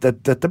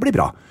 dette blir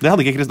bra. Det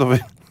hadde ikke Kristoffer.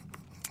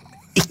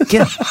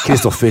 Ikke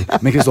Kristoffer,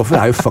 men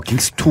Kristoffer er jo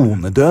fuckings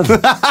tonedød.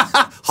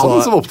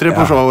 Han som opptrer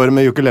på showet vårt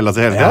med ukulella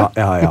si hele tiden.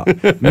 Ja.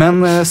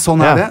 Men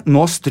sånn er det.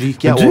 Nå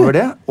stryker jeg over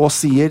det og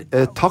sier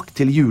takk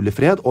til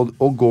Julefred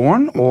og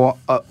gården og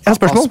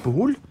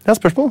Aspehol. Jeg har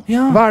spørsmål.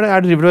 Hva er det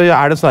du driver og gjør?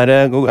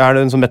 Er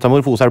det en sånn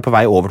metamorfose? Er du på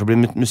vei over til å bli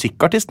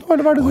musikkartist nå?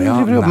 Eller hva er det du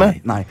driver og jobber med?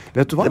 Nei,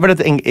 vet du hva? Var det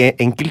et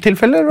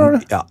enkelttilfelle?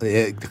 Ja,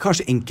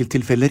 kanskje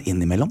enkelttilfeller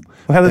innimellom.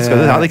 Nå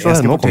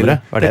kommer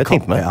det. Var det jeg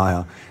tenkte meg?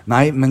 Ja.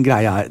 Nei, men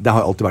greia er, det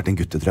har alltid vært en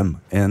guttedrøm.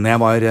 Når jeg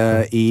var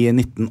i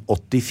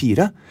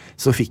 1984,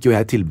 så fikk jo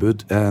jeg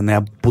tilbud når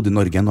jeg bodde i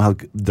Norge og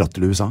hadde dratt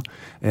til USA.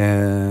 Da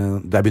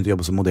jeg begynte å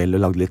jobbe som modell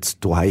og lagde litt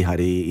ståhei her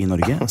i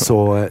Norge,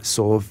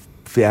 så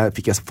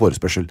fikk jeg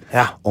forespørsel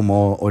om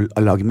å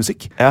lage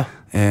musikk.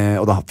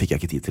 Og da fikk jeg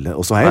ikke tid til det.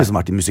 Og så har jeg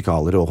liksom vært i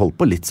musikaler og holdt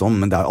på litt sånn,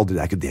 men det er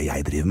ikke det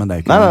jeg driver med. Det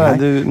er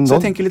ikke så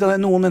jeg tenker litt av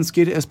det. Noen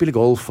mennesker spiller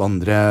golf,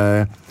 andre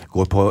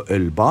går på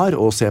ølbar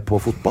og ser på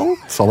fotball.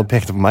 Så han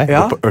pekte på meg,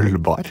 går på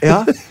ølbar.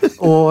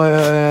 Og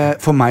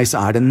for meg så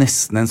er det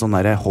nesten en sånn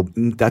der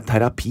hobby, det er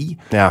terapi,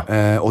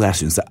 og jeg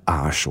synes det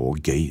er så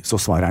gøy. Så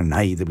svaret er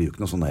nei, det blir jo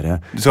ikke noe sånn der...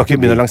 Du skal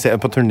ikke begynne å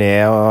lansere på turné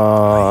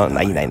og...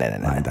 Nei, det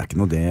er ikke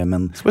noe det,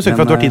 men... Skal vi søke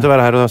for at du har tid til å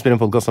være her og spille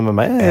en podcast sammen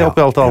med meg?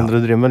 Oppi alt det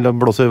andre drømmen,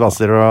 blåse i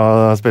vaser og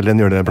spille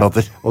en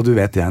juleplater. Og du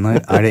vet,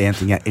 Einar, er det en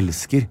ting jeg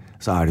elsker,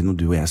 så er det når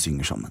du og jeg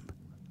synger sammen.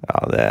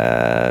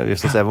 Vi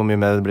får se hvor mye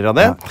mer det blir av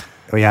det.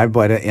 Og jeg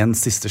bare en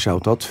siste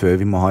shoutout før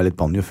vi må ha litt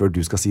banjo, før du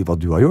skal si hva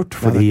du har gjort,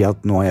 fordi at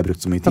nå har jeg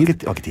brukt så mye tid.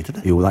 Jeg har ikke tid til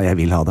det. Jo da, jeg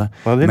vil ha det.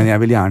 Men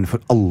jeg vil gjerne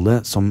for alle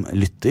som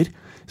lytter,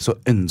 så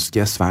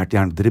ønsker jeg svært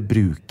gjerne at dere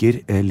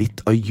bruker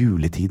litt av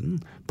juletiden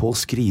på å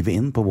skrive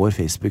inn på vår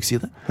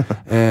Facebook-side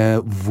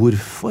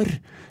hvorfor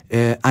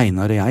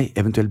Einar og jeg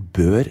eventuelt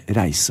bør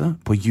reise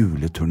på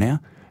juleturné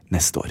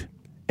neste år.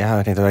 Jeg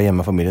har tenkt å være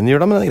hjemme med familien i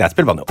jula, men det er greit,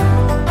 spill banjo.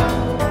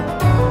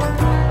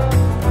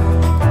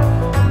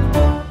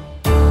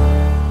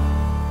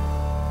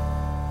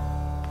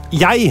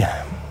 Jeg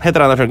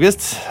heter Einar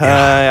Tørnquist.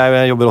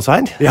 Jeg jobber også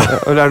her.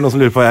 Er det noen som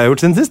lurer på hva jeg har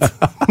gjort siden sist?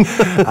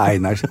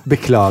 Einar,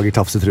 beklager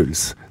Tafse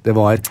Truls.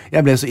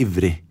 Jeg ble så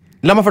ivrig.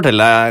 La meg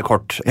fortelle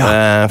kort.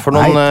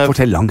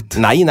 Fortell langt.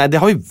 Nei,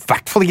 det har vi I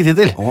hvert fall ikke tid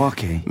til.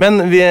 Okay.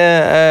 Men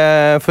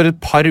for et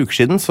par uker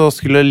siden så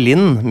skulle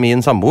Linn,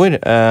 min samboer,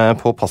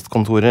 på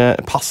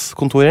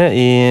passkontoret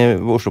I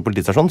Oslo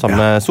politistasjon sammen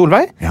med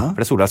Solveig.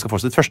 For Solveig skal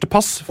få sitt første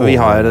pass, for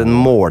vi har en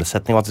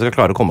målsetning om at vi skal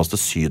klare å komme oss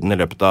til Syden I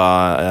løpet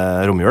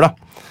av romjula.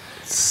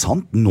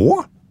 Sant? Nå?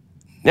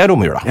 Ja,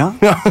 romjula. Ja,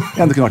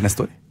 det kunne vært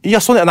neste år. Ja,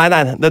 sånn, nei,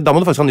 da må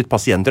du faktisk ha nytt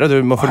pass igjen, tror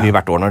jeg. Du må fornye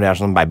hvert år når det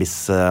sånn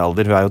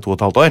babysalder. Hun jo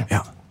 2,5 år. Ja.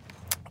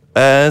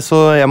 Så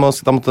da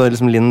måtte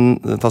liksom Linn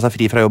ta seg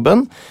fri fra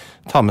jobben,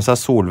 ta med seg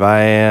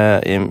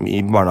Solveig I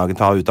barnehagen,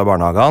 ta ut av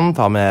barnehagen,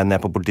 ta med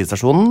ned på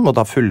politistasjonen, og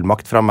ta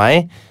fullmakt fra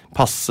meg,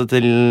 passe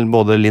til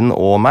både Linn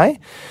og meg.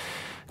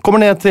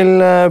 Kommer ned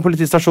til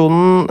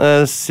politistasjonen,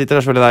 sitter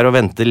der selvfølgelig der og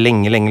venter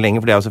lenge,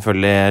 for det jo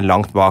selvfølgelig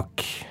langt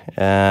bak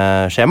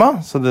skjema,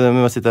 så vi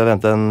må sitte og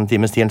vente en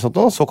times tid eller sånt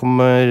nå. Så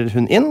kommer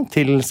hun inn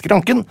til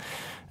skranken,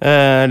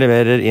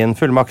 leverer inn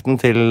fullmakten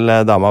til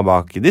dama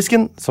bak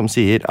disken, som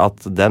sier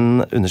at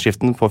den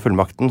underskriften på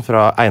fullmakten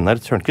fra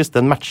Einar Tørnquist,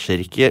 den matcher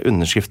ikke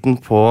underskriften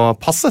på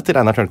passet til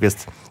Einar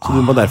Tørnquist. Så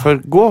du må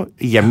derfor gå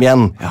hjem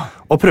igjen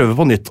og prøve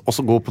på nytt, og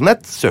så gå på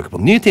nett, søke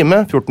på ny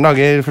time, 14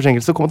 dager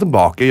forsinkelse, komme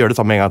tilbake og gjøre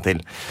det samme en gang til.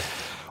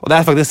 Og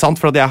det faktisk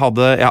sant, for at jeg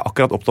har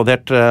akkurat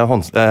oppdatert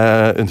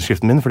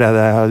underskriften min, fordi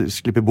jeg har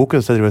slippet bok,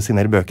 så jeg driver og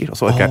signerer bøker, og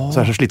så er jeg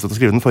så slitsomt å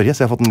skrive den forrige,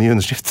 så jeg har fått en ny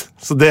underskrift.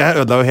 Så det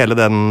ødela jo hele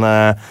den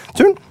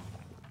turen.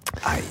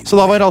 Så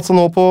da var det altså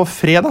nå på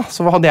fredag,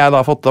 så hadde jeg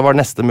da fått, da var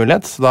det neste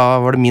mulighet, så da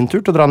var det min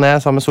tur til å dra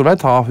ned sammen med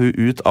Solveig, ta hun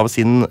ut av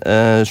sin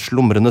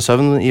slumrende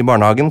søvn I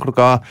barnehagen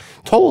klokka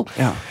 12.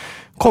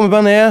 Komme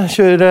meg ned,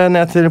 kjøre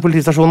ned til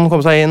politistasjonen,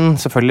 komme seg inn.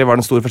 Selvfølgelig var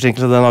det en stor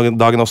forsinkelse den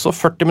dagen også.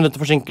 40 minutter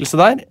forsinkelse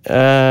der.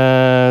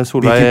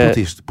 Solveig...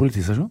 Hvilken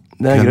politistasjon?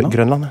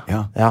 Grønland,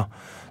 ja.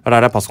 Det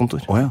der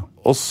passkontor.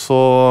 Og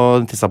så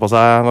tisset på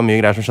seg, det var mye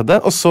greier som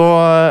skjedde. Og så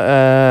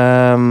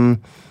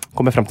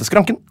kom jeg frem til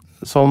skranken,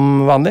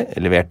 som vanlig.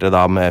 Leverte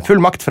da med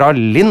fullmakt fra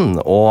Linn,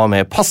 og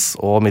med pass,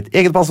 og mitt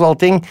eget pass og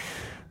allting.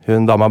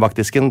 Hun dama bak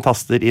disken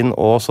taster inn,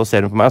 og så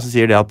ser hun på meg, og så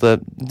sier de at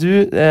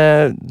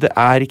det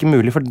ikke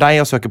mulig for deg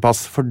å søke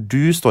pass, for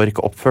du står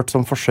ikke oppført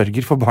som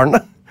forsørger for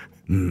barnet.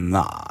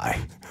 Nei.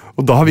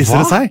 Og da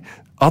viser det seg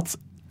at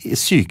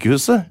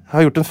sykehuset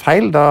har gjort en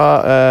feil da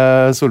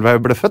Solveig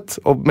ble født,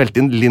 og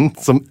meldte inn Linn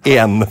som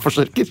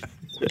eneforsørger.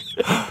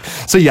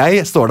 Så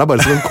jeg står der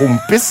bare som en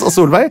kompis av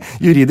Solveig,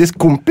 juridisk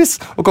kompis,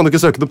 og kan jo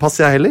ikke søke noe pass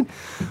jeg heller.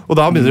 Og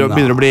da begynner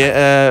det å bli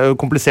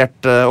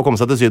komplisert å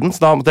komme seg til Syden,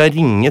 så da måtte jeg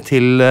ringe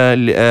til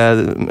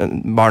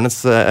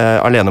barnets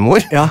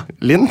alenemor,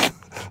 Linn,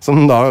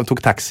 som da tok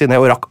taxi ned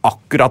og rakk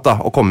akkurat da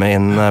å komme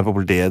inn på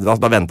politiet.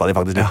 Da ventet de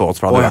faktisk litt på oss,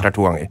 for da hadde vi vært her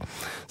 2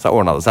 ganger. Så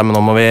ordnet det seg, men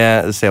nå må vi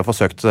se og få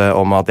søkt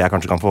om at jeg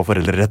kanskje kan få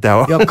foreldrerett,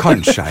 jeg også. Ja,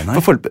 kanskje, Einar.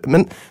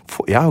 Men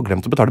jeg har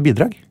glemt å betale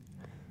bidrag.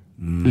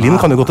 Linn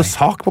kan jo gå til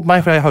sak mot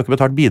meg, for jeg har jo ikke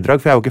betalt bidrag,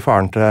 for jeg er jo ikke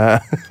faren til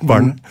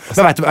barn.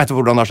 Men vet du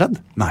hvordan det har skjedd?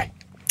 Nei.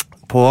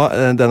 På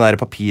den der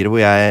papiret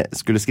hvor jeg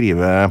skulle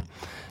skrive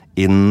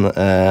inn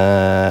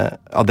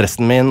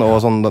adressen min, og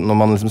sånn, når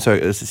man liksom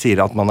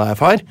sier at man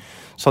far,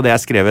 så hadde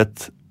jeg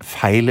skrevet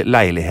feil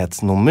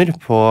leilighetsnummer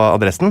på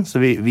adressen, så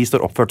vi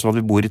står oppført som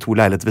at vi bor I 2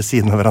 leiligheter ved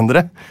siden av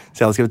hverandre.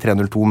 Så jeg hadde skrevet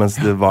 302, mens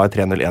det var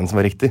 301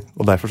 som var riktig,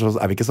 og derfor så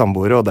vi ikke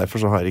samboere, og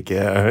derfor så har ikke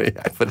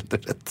jeg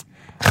foreldrerett.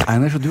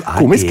 Einar, så du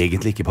Komisk.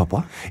 Egentlig ikke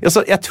pappa? Ja,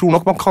 så jeg tror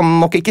nok man kan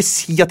nok ikke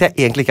si at jeg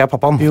egentlig ikke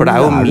pappaen, for det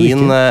jo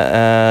min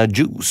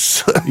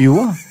juice.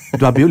 Jo,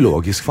 du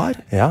biologisk far.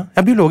 Ja,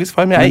 jeg biologisk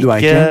far, men jeg du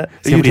ikke...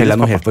 Skal jeg fortelle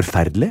deg noe helt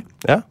forferdelig?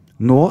 Ja.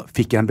 Nå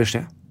fikk jeg en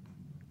beskjed.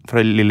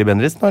 Fra Lilly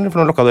Bendriss, eller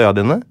for nå lukket du øya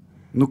dine?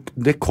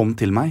 Det kom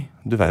til meg.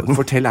 Du verden.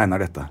 Fortell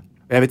Einar dette.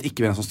 Jeg vet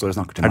ikke hvem som står og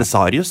snakker til meg. Det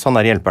Sarius? Han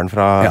hjelperen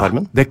fra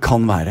Farmen? Det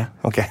kan være.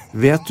 Ok.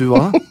 Vet du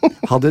hva?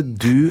 Hadde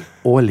du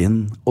og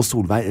Linn og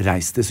Solveig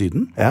reist til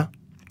Syden? Ja.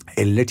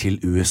 Eller til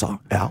USA.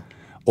 Ja.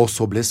 Og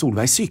så ble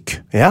Solveig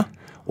syk. Ja.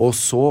 Og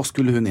så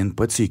skulle hun inn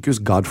på et sykehus,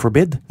 God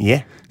forbid.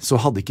 Yeah. Så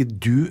hadde ikke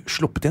du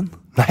sluppet inn.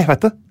 Nei, jeg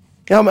vet det.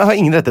 Ja, men jeg har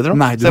ingen rettigheter.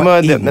 Nei,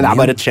 men det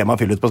bare et skjema å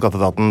fylle ut på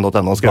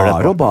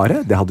skatteetaten.no. Bare.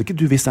 Det hadde ikke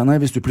du visst,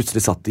 Einar, hvis du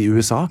plutselig satt I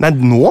USA. Nei,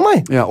 nå nei.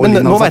 Ja, og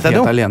Linn hadde satt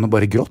helt alene og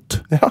bare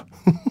grått. Ja.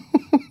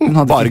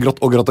 Bare grått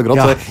og grått og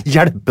grått, så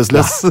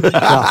hjelpeløs.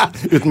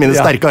 Uten mine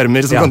sterke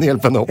armer som kan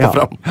hjelpe henne opp og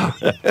fram.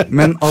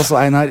 Men altså,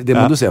 Einar, det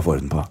må du se for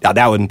orden på. Ja,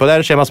 det orden på. Det er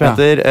et skjema som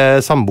heter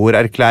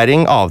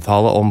samboererklæring,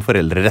 avtale om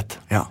foreldrerett.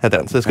 Heter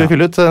den. Så det skal vi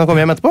fylle ut når vi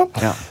kommer hjem etterpå.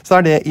 Så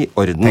er det i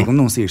orden. Tenk om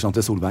noen sier sånn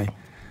til Solveig.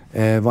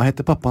 Hva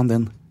heter pappaen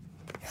din?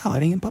 Jeg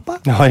har ingen pappa.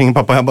 Jeg har ingen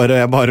pappa, jeg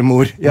er bare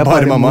mor.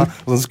 Bare mamma.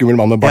 Og så en skummel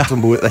mann med bart som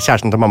bor. Det er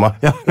kjæresten til mamma.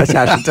 Ja, det er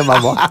kjæresten til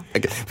mamma.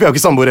 Vi er jo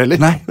ikke samboer heller.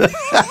 Nei.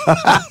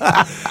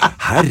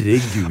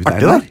 Herregud,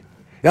 artig da.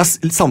 Ja,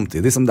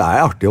 samtidig som det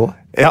er artig også.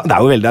 Ja, det er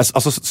jo veldig,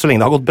 altså så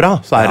lenge det har gått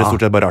bra, så er det stort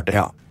sett bare artig.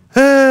 Ja.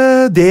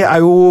 Det er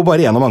jo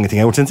bare en av mange ting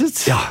jeg har gjort siden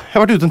sist. Jeg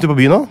har vært ute en tur på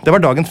byen nå. Det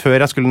var dagen før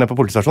jeg skulle ned på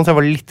politistasjonen, så jeg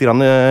var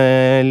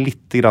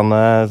litt grann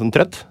sånn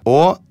trøtt.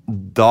 Og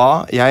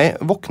da jeg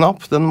våkna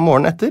opp den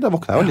morgenen etter, da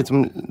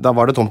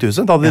var det tomt i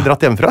huset, da hadde de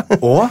dratt hjemmefra.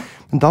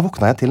 Men da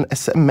våkna jeg til en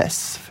SMS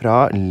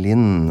fra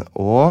Linn,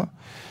 og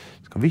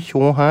skal vi se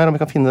her om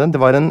vi kan finne den.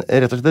 Det var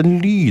rett og slett en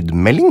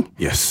lydmelding.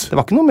 Yes. Det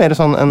var ikke noe mer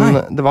sånn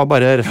det var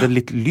bare rett og slett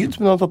litt lyd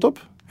som hun hadde tatt opp.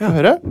 Skal du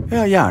høre?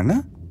 Ja, gjerne.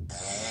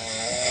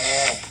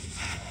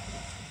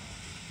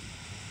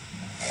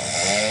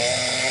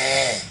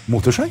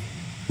 Motorsag?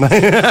 Nei.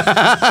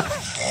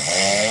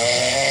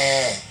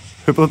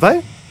 Hør på dette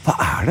her. Hva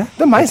er det?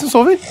 Det er meg som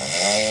sover.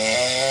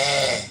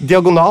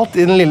 Diagonalt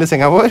i den lille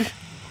senga vår.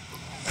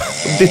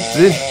 Og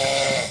dytter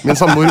min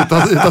samboer ut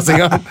av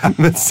senga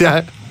mens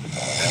jeg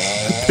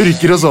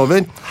prykker og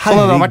sover. Sånn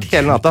har det vært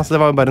hele natta, så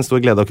det var bare en stor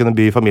glede å kunne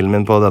by familien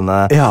min på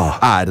denne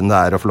æren det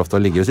er å få lov til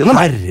å ligge ved siden.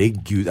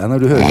 Herregud, når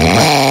du hører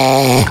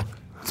det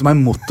som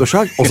en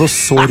motorsag, og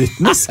så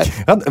rytmisk.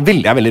 Ja,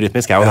 jeg er veldig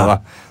rytmisk, jeg også da.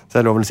 Så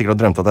jeg lå vel sikkert og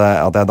drømte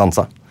at jeg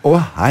dansa.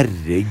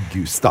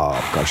 Herregud,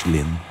 stakkars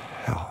Linn.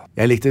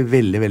 Jeg likte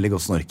veldig, veldig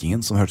godt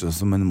snorkingen, som hørtes ut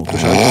som en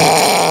motorsag.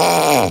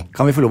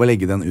 Kan vi få lov å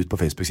legge den ut på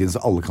Facebook-siden,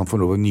 så alle kan få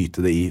lov å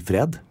nyte det i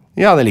fred?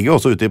 Ja, det ligger jo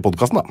også ute i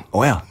podcasten da.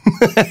 Ja.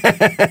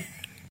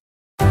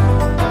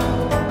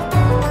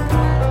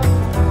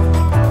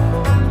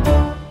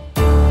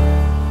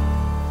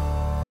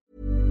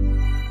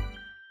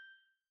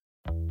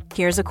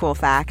 Here's a cool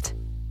fact.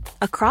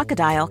 A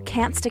crocodile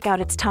can't stick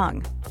out its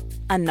tongue.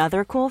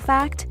 Another cool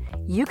fact,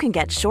 you can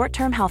get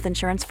short-term health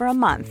insurance for a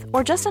month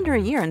or just under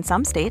a year in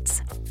some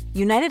states.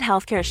 United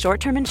Healthcare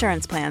short-term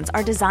insurance plans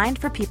are designed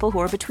for people who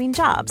are between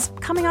jobs,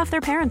 coming off their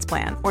parents'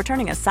 plan, or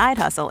turning a side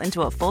hustle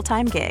into a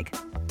full-time gig.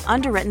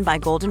 Underwritten by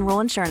Golden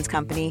Rule Insurance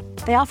Company,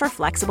 they offer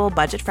flexible,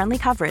 budget-friendly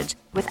coverage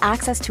with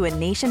access to a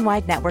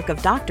nationwide network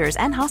of doctors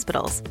and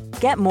hospitals.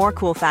 Get more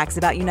cool facts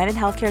about United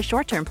Healthcare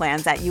short-term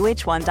plans at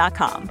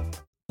uh1.com.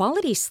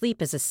 Quality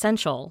sleep is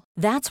essential.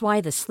 That's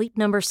why the Sleep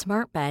Number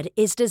Smart Bed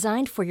is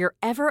designed for your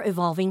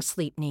ever-evolving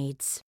sleep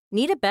needs.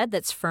 Need a bed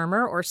that's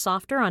firmer or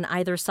softer on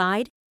either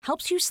side?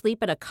 Helps you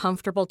sleep at a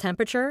comfortable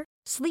temperature?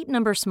 Sleep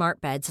Number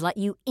Smart Beds let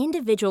you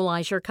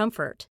individualize your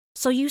comfort,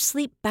 so you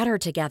sleep better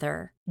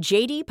together.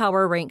 J.D.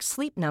 Power ranks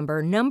Sleep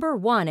Number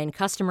 #1 in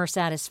customer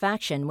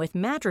satisfaction with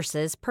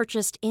mattresses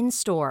purchased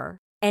in-store.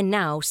 And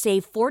now,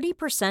 save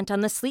 40%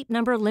 on the Sleep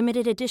Number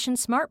Limited Edition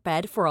Smart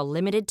Bed for a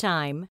limited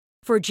time.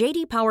 For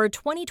J.D. Power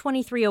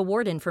 2023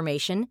 award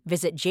information,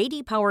 visit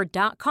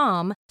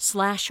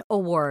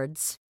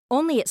jdpower.com/awards.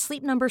 Only at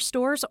Sleep Number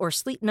stores or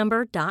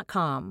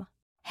sleepnumber.com.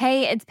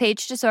 Hey, it's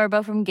Paige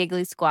DeSorbo from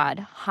Giggly Squad.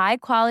 High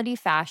quality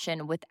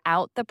fashion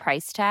without the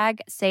price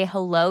tag. Say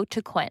hello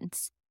to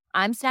Quince.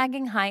 I'm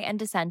snagging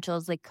high-end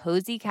essentials like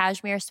cozy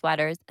cashmere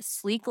sweaters,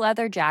 sleek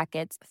leather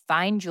jackets,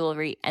 fine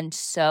jewelry, and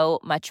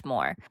so much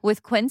more.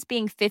 With Quince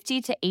being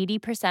 50 to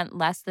 80%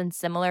 less than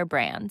similar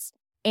brands.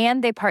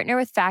 And they partner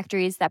with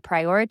factories that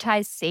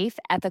prioritize safe,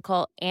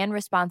 ethical, and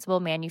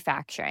responsible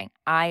manufacturing.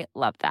 I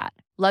love that.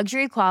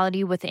 Luxury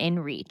quality within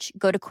reach.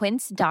 Go to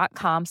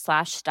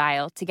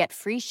quince.com/style to get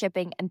free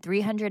shipping and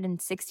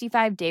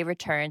 365-day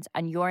returns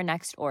on your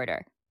next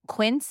order.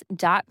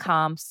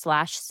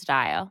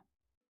 Quince.com/style.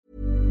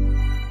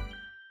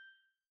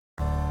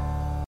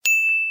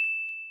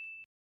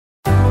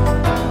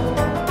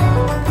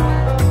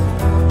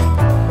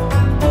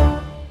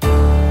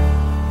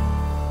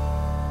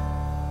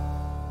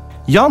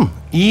 Jan,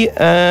 i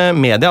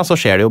media så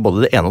skjer det jo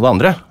både det ene og det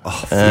andre.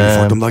 Full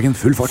fart om dagen,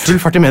 full fart. Full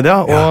fart i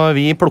media, og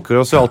vi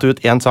plukker oss jo alltid ut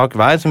en sak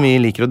hver som vi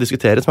liker å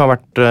diskutere, som har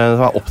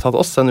opptatt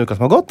oss en uka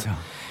som har gått.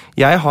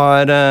 Jeg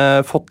har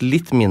fått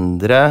litt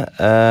mindre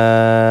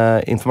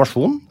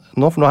informasjon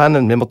nå, for nå har jeg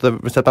nemlig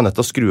sett meg nødt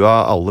til å skru av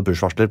alle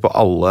push-varsler på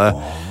alle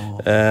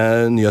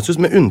nyhetshus,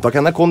 med unntak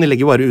av NRK. De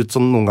legger jo bare ut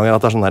sånn noen ganger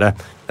at det er sånn der,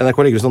 NRK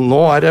legger ut sånn,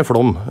 nå er det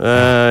flom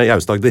i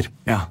Aust-Agder.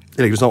 De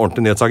legger ut sånn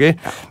ordentlige nyhetssaker.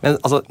 Men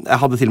altså, jeg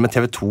hadde til og med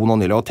TV 2 nå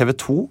nylig, og TV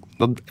 2,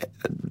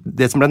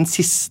 det som ble den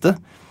siste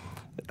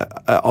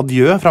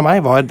adjø fra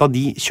meg, var da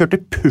de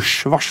kjørte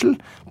push-varsel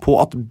på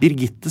at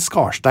Birgitte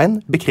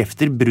Skarstein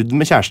bekrefter brudd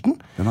med kjæresten.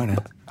 Hvem er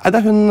det? Det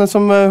er hun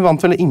som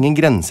vant vel Ingen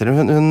grenser.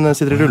 Hun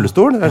sitter i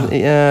rullestol,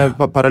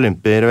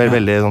 paralymper,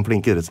 veldig sånn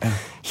flink idretts.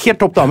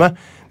 Helt topp dame.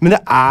 Men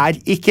det er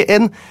ikke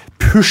en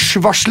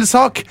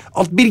push-varselsak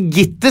at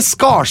Birgitte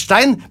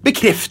Skarstein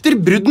bekrefter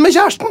brudd med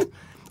kjæresten.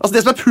 Altså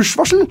det som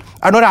push-varsel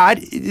når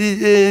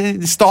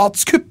det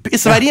statskupp I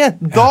Sverige.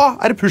 Da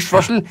det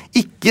push-varsel,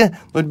 ikke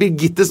når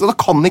Birgitte... Så da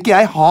kan ikke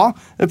jeg ha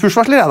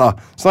push-varsler, jeg da.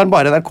 Så det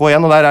bare NRK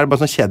igjen, og der det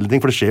bare sånne kjedelige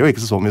ting, for det skjer jo ikke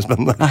så mye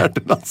spennende.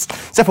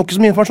 Så jeg får ikke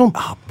så mye informasjon.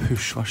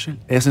 Push-varsel.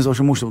 Jeg synes det var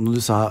så morsomt når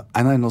du sa,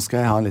 nei, nå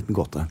skal jeg ha en liten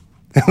gåte.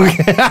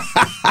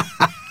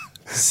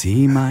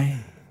 Si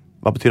meg.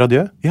 Hva betyr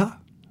adjø? Ja.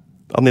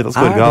 Anita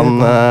Skorgan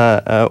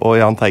og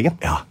Jan Teigen.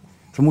 Ja.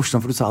 Så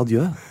morsomt for du sa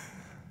adjø.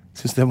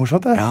 Synes du det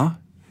morsomt, det? Ja.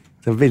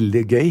 Det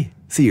veldig gøy.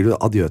 Sier du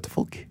adjø til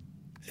folk?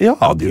 Ja,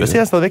 adjø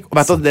sier jeg stadigvæk. Og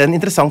vet du, det en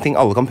interessant ting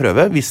alle kan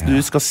prøve hvis du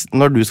skal,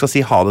 når du skal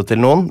si ha det til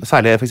noen,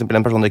 særlig for eksempel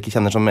en person du ikke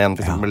kjenner som en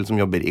for eksempel, som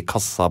jobber I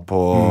kassa på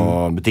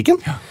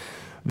butikken.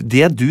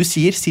 Det du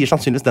sier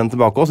sannsynligvis den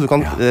tilbake også. Så du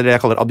kan,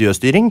 jeg kaller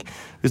adjø-styring.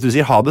 Hvis du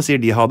sier ha det, sier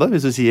de ha det.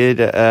 Hvis du sier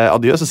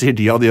adjø, så sier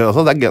de adjø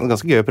også. Det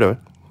ganske gøy å prøve.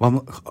 Hva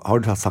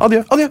har du sagt?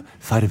 Adjø, adjø.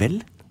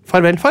 Farvel?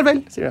 Farvel, farvel,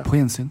 sier jeg. På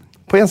gjensyn.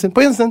 På gjensyn,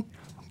 på gjensyn.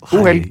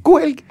 God helg, god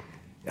helg.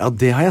 Ja,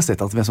 det har jeg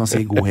sett at hvis man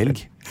sier god helg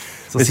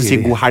hvis du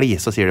sier god helg,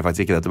 så sier de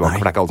faktisk ikke det tilbake.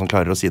 For det ikke alle som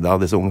klarer å si det av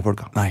disse unge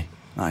folka. Nei.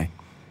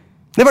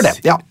 Det var det,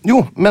 ja.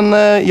 Jo, men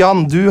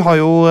Jan, du har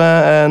jo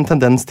en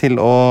tendens til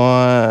å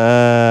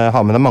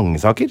ha med deg mange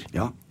saker.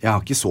 Ja, jeg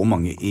har ikke så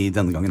mange I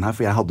denne gangen her,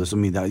 for jeg hadde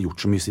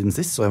gjort så mye siden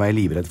sist, så jeg var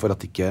livredd for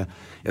at ikke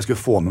jeg skulle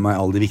få med meg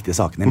alle de viktige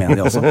sakene I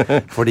media også.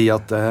 Fordi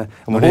at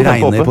når det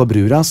regner på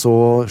brura,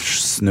 så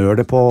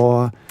snør det på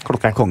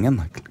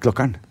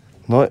klokkeren.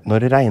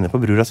 Når det regner på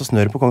brura, så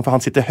snør det på kongen, for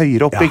han sitter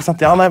høyere oppe, ikke sant?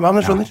 Ja, nei, men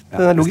skjønner.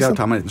 Det logisk. Jeg skal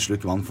ta meg en liten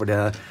slukk vann, for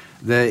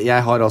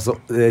jeg har altså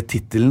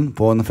titelen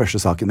på den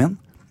første saken min.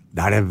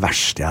 Det det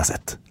verste jeg har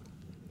sett.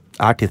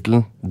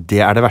 Titelen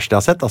det det verste jeg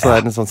har sett? Altså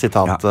det en sånn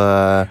sitat...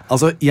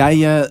 Altså,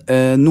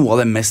 noe av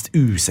det mest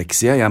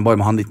usexige, jeg bare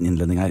må ha en liten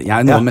innledning her,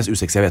 noe av det mest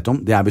usexige jeg vet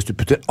om, det hvis du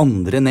putter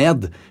andre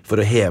ned for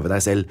å heve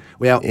deg selv.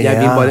 Og jeg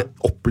vil bare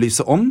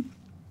opplyse om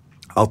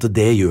at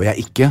det gjør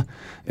jeg ikke,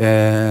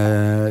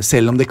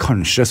 selv om det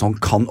kanskje sånn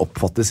kan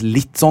oppfattes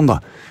litt sånn da,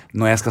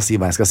 når jeg skal si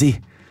hva jeg skal si.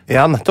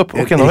 Ja, nettopp.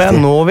 Ok, nå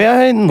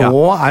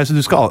så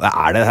du skal,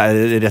 det her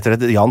rett og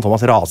slett Jan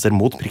Thomas raser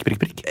mot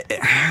prikk.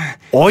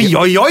 Oi,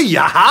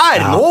 her,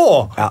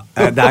 nå! Ja,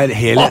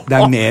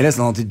 det mer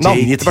sånn at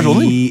navngitte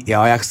personer?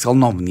 Ja, jeg skal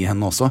navngi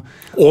henne også.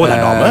 Det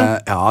en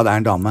dame? Ja,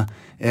 det en dame.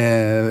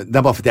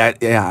 Det bare fordi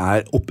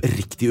jeg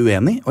oppriktig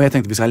uenig, og jeg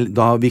tenkte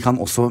vi kan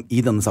også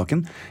I denne saken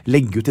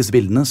legge ut disse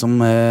bildene som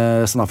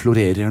da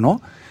florerer nå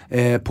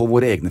på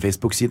våre egne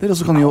Facebook-sider, og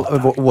så kan jo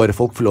våre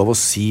folk få lov å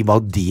si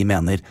hva de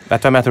mener.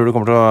 Vet du hvem jeg tror du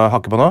kommer til å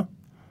hakke på nå?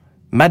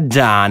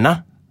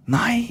 Madonna.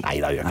 Nei,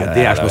 da gjør ikke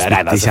det som å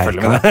spytte I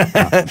kjerka.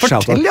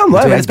 Fortell, Jan,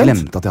 jeg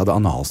glemte at jeg hadde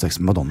analsex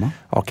med Madonna.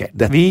 Ok,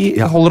 vi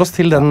holder oss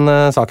til den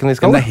saken vi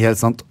skal. Men det helt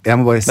sant. Jeg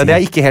må bare si... Men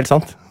det ikke helt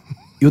sant.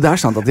 Jo, det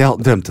sant at jeg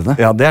drømte det.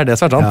 Ja, det det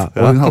som sant. Ja,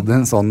 og hun hadde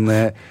en sånn...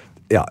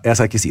 Ja, jeg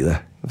skal ikke si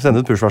det. Send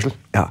ut push-varsel.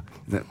 Ja.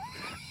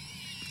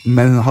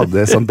 Men hun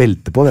hadde sånn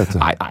belte på, vet du.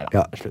 Nei,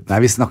 Nei,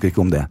 vi snakker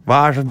ikke om det.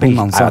 Hva så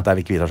belte? Jeg vet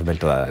det ikke vi tar så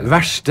belte.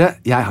 Verste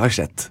jeg har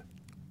sett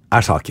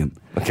saken.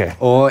 Okay.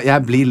 Og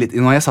jeg blir litt...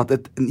 Nå har jeg satt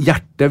et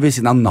hjerte ved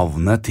siden av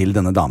navnet til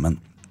denne damen.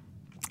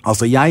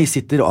 Altså, jeg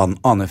sitter og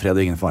aner fred og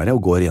ingen fare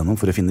og går igjennom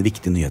for å finne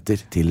viktige nyheter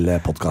til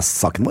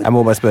podcast-saken vår. Jeg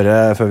må bare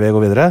spørre før vi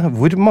går videre.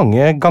 Hvor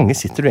mange ganger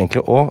sitter du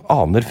egentlig og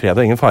aner fred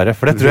og ingen fare?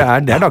 For det tror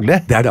jeg det daglig.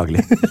 Det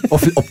daglig. Og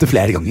opp til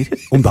flere ganger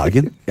om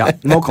dagen. Ja,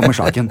 nå kommer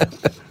saken.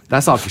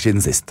 Det saker siden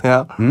sist.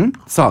 Ja.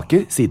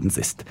 Saker siden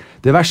sist.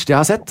 Det verste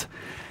jeg har sett...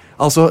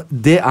 Altså,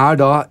 det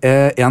da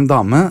en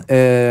dame,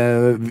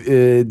 hva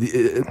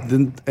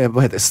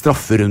heter det,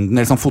 strafferunden,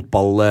 eller sånn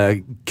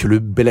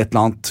fotballklubb eller et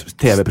eller annet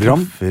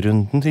TV-program.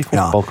 Strafferunden til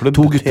fotballklubb?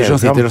 2 gutter som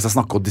sitter og skal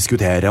snakke og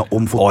diskutere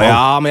om fotball.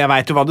 Ja, men jeg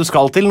vet jo hva du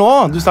skal til nå.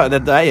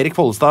 Det Erik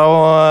Follestad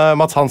og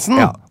Mats Hansen.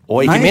 Ja.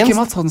 Og ikke minst... Nei, ikke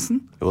Mats Hansen.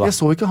 Jeg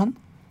så ikke han.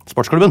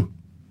 Sportsklubben?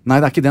 Nei,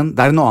 det ikke den.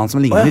 Det noe annet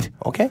som ligner.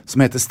 Okay.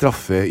 Som heter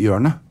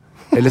Straffehjørnet.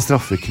 Eller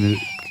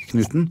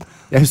Straffeknuten.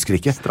 Jeg husker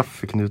ikke.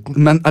 Straffeknuten.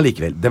 Men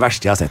allikevel, det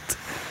verste jeg har sett.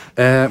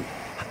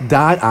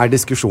 Der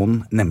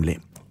diskusjonen nemlig.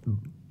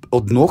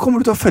 Og nå kommer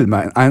du til å følge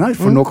meg, Einar,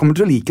 for nå kommer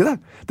du til å like det.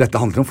 Dette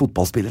handler om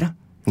fotballspillere.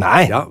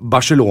 Nei. Ja,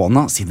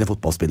 Barcelona sine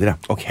fotballspillere.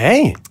 Ok.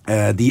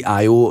 De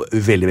jo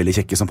veldig, veldig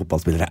kjekke som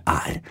fotballspillere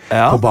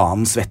Ja. På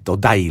banen, svette og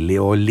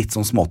deilig og litt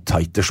sånn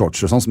småtighte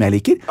shorts og sånn som jeg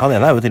liker. Han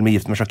ene jo til og med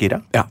gift med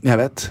Shakira. Ja, jeg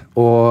vet.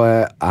 Og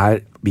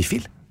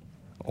bifil.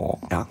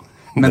 Ja.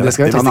 Men det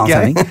skal vi ta en annen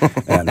sending.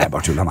 Nei,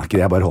 bare tull, han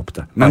ikke det, jeg bare håpet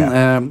det. Men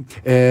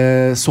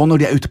så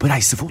når de ute på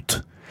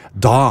reisefot,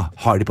 da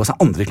har de på seg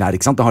andre klær,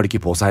 ikke sant? Da har de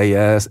ikke på seg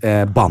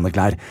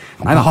baneklær.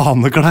 Nei,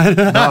 baneklær?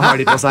 Da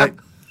har de på seg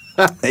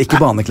ikke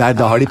baneklær,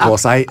 da har de på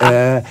seg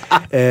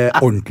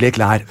ordentlige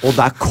klær. Og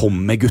der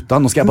kommer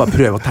gutta. Nå skal jeg bare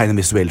prøve å tegne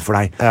visuelt for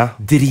deg.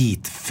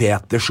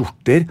 Dritfete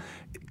skjorter,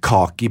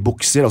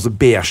 kaki-bukser, altså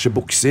beige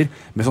bukser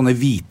med sånne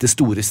hvite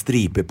store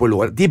striper på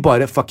lår. De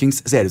bare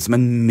fuckings ser ut som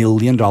 $1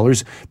 million.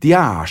 De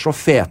så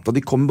fete, og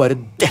de kommer bare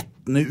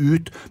dettende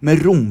ut med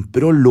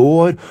rumper og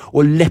lår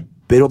og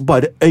lepper lepper og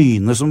bare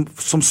øyne som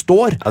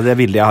står. Ja, det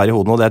bildet jeg har i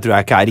hodet nå, det tror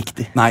jeg ikke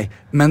riktig. Nei,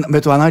 men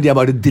vet du hva, de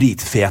bare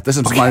dritfete,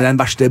 som er den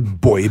verste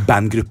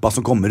boyband-gruppa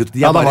som kommer ut.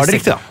 De da var det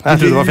riktig, da. Jeg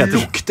trodde det var fete. De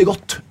lukter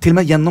godt, til og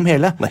med gjennom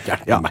hele.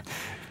 Nei,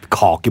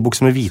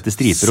 kakebukser med hvite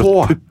striper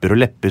og pupper og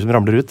lepper som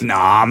ramler ut.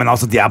 Nei, men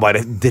altså, de bare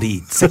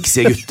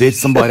dritsexige gutter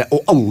som bare, og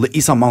alle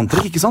i samme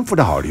antrekk, ikke sant? For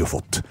det har de jo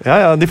fått.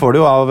 Ja, de får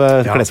det jo av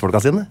klesfolka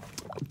sine.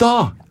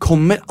 Da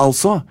kommer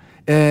altså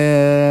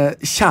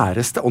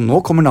kjæreste, og nå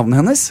kommer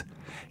navnet hennes,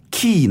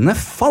 Kine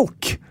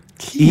Falk,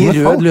 i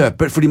rød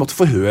løper, for de måtte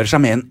forhøre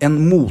seg med en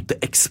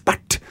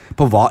moteekspert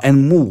på hva en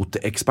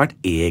moteekspert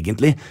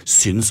egentlig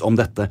syns om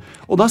dette.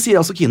 Og da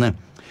sier altså Kine,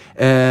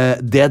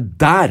 det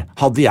der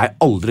hadde jeg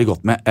aldri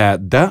gått med.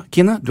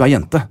 Kine, du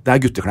jente,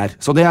 det gutteklær,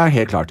 så det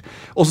helt klart.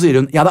 Og så sier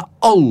hun, jeg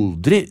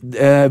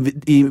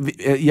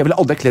ville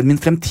aldri kledd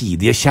min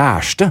fremtidige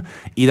kjæreste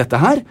i dette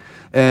her.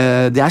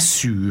 Det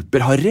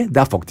superharry,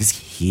 det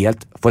faktisk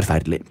helt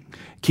forferdelig.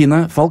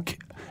 Kine Falk,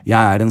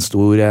 jeg en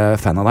stor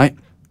fan av deg.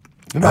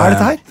 Hva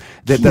dette her?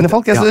 Kine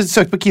Falk? Jeg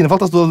søkte på Kine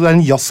Falk, da stod det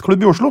en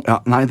jazzklubb i Oslo. Ja,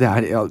 nei, det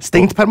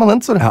stengt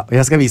permanent, så det. Ja,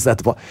 jeg skal vise det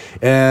etterpå.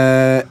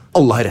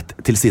 Alle har rett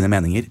til sine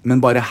meninger,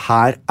 men bare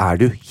her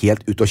du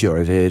helt ute og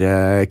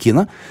kjører,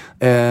 Kine.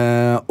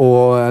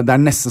 Og det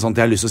nesten sånn at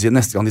jeg har lyst til å si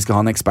neste gang de skal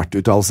ha en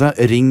ekspertuttalelse,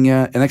 ring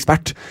en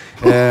ekspert.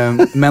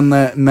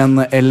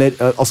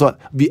 Altså,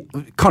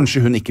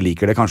 kanskje hun ikke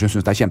liker det, kanskje hun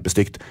synes det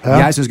kjempestygt.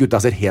 Ja. Jeg synes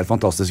gutta ser helt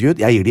fantastisk ut.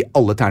 Jeg gir de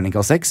alle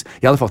terningkast 6.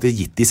 Jeg hadde faktisk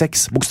gitt de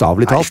 6,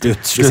 bokstavelig talt.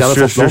 Hvis jeg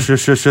hadde fått lov.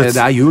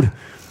 Det jul.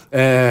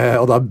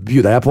 Og da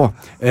bjuder jeg på.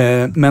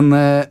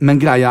 Men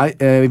greia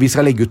vi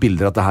skal legge ut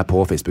bilder av det her på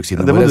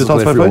Facebook-siden. Det må du ta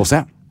ansvar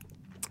for.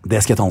 Det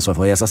skal jeg ta ansvar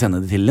for. Jeg skal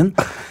sende det til den.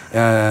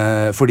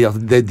 Fordi at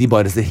de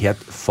bare ser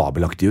helt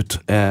fabelaktige ut.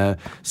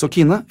 Så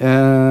Kine,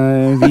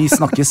 vi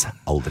snakkes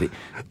aldri.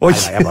 Nei,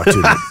 jeg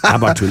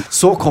bare tull.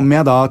 Så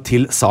kommer jeg da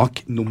til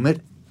sak nummer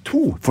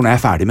 2, for nå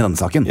jeg ferdig med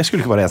denne saken. Jeg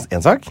skulle ikke bare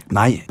en sak?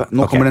 Nei,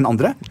 nå kommer den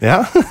andre.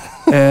 Ja.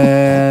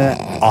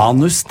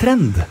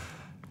 Anustrend.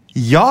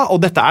 Ja,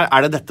 og dette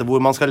det dette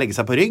hvor man skal legge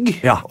seg på rygg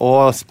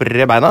og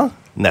spre beina?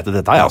 Nettopp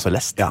dette har jeg også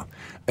lest. Ja.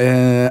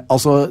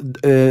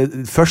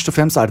 Først og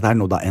fremst dette her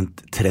nå da en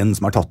trend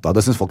som tatt av.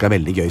 Det synes folk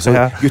veldig gøy. Så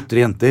gutter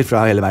og jenter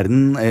fra hele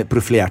verden,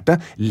 profilerte,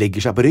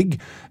 legger seg på rygg,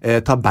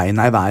 tar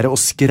beina i været og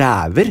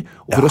skræver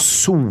for å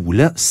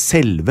sole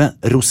selve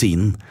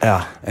rosinen.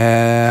 Ja.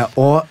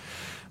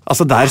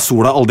 Altså der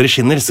sola aldri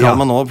skinner, skal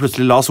man nå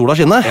plutselig la sola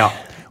skinne? Ja.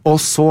 Og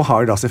så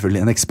har da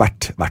selvfølgelig en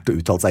ekspert vært og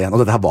uttalt seg igjen.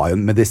 Og dette her var jo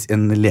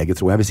en lege,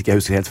 tror jeg, hvis ikke jeg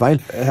husker helt feil,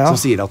 som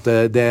sier at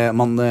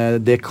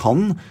det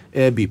kan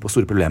by på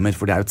store problemer,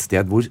 for det jo et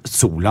sted hvor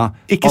sola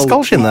ikke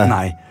skal skinne.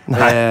 Nei.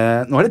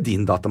 Nå det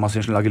din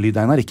datamaskin som lager lyd,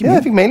 Einar, ikke min.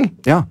 Jeg fikk mail.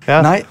 Ja.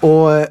 Nei,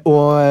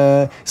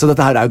 så dette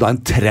her jo da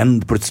en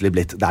trend plutselig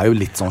blitt. Det jo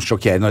litt sånn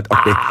sjokkerende og litt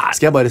artig.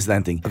 Skal jeg bare si deg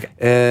en ting? Okay.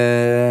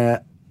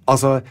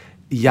 Altså...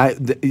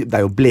 det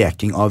jo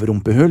bleking av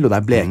rumpehull, og det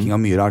bleking av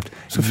mye rart.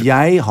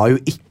 Jeg har jo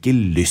ikke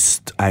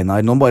lyst,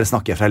 Einar, nå bare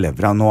snakker jeg fra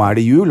levra, nå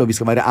det jul, og vi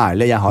skal være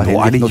ærlige, jeg har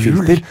heller ikke noe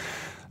filter.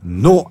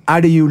 Nå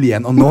det jul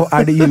igjen, og nå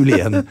det jul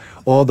igjen.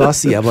 Og da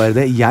sier jeg bare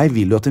det, jeg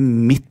vil jo at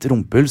mitt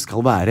rumpehull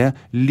skal være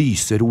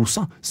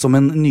lyserosa, som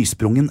en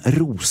nysprungen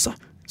rosa.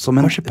 Som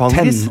en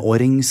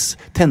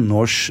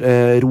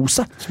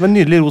tenårsrosa. Som en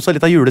nydelig rosa,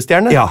 litt av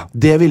julestjerne. Ja,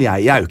 det vil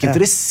jeg. Jeg jo ikke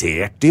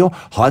interessert i å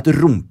ha et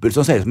rumpehull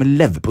som ser ut som en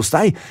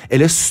leverpostei,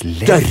 eller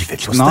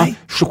størkna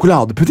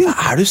sjokoladepudding.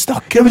 Hva du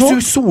snakker om? Hvis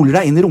du soler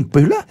deg inn i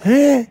rumpehullet.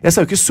 Jeg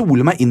skal jo ikke sole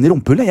meg inn i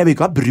rumpehullet. Jeg vil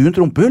ikke ha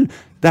brunt rumpehull.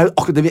 Det jo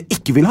akkurat det vi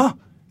ikke vil ha.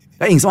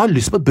 Det ingen som har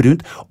lyst på et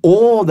brunt.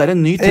 Det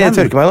en ny trend. Jeg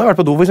tørker meg, jeg har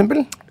vært på do, for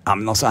eksempel. Ja,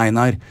 men altså,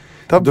 Einar...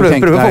 Prøv å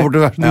få bort det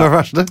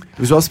verste.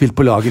 Hvis du hadde spilt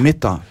på laget mitt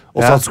da,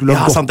 og så skulle du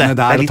ha gått ned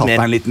der og tatt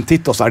deg en liten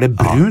titt, og så det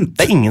brunt.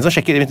 Det ingen som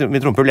sjekker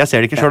mitt rumpehull. Jeg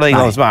ser det ikke selv, det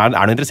ingen som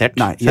noe interessert.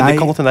 Nei, det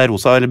kan godt hende det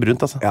rosa eller brunt.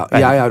 Altså. Ja,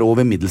 jeg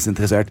over middels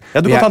interessert. Ja,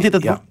 du kan ta en titt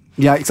etterpå.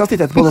 Ja, ikke sant,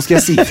 titt etterpå, da skal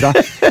jeg si fra.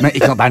 Men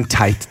ikke sant, det en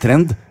teit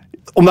trend.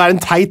 Om det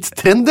en teit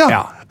trend,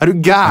 ja. Du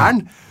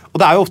gæren? Og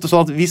det jo ofte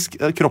sånn at hvis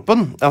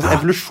kroppen, altså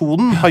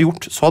evolusjonen, har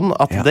gjort sånn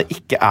at det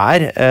ikke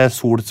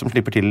sol som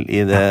slipper til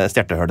i det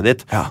stjertehølet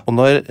ditt.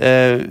 Og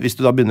hvis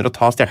du da begynner å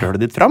ta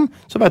stjertehølet ditt fram,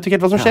 så vet du ikke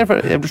helt hva som skjer, for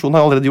evolusjonen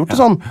har allerede gjort det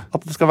sånn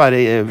at det skal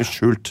være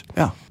skjult.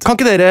 Kan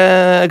ikke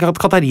dere,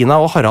 Katarina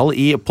og Harald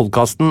i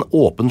podcasten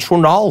Åpen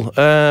Journal,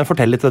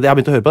 fortelle litt? Jeg har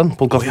begynt å høre på den.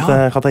 Podcasten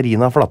til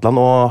Katarina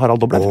Flatland og Harald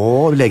Dobler.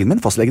 Legen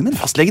min, fastlegen min.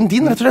 Fastlegen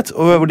din, rett og slett.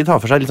 Hvor de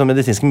tar for seg litt sånn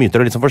medisinske myter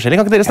og litt sånn forskjellig.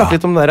 Kan ikke dere snakke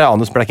litt om den der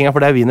anusblekinga, for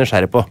det vi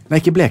nysgjerrig på?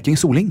 Nei, ikke bleking,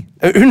 soling.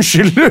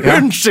 Unnskyld!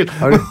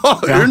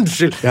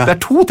 Det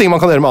 2 ting man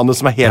kan gjøre med anus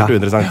som helt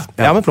uinteressant.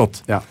 Ja, men flott.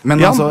 Men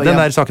altså, den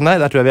der saken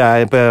der tror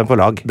jeg vi på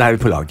lag. Det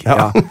vi på lag,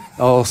 ja.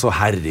 Og så,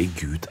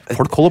 herregud.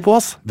 Folk holder på,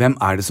 ass. Hvem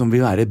det som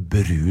vil være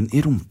brun i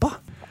rumpa?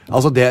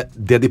 Altså det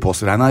de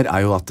påstår her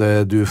er jo at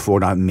du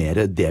får da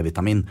mer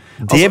D-vitamin.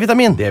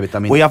 D-vitamin?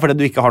 D-vitamin. Ja, fordi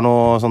du ikke har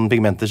noe sånn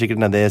pigmenter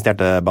sikkert nede i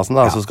stjertebassen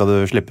da, så skal du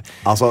slippe.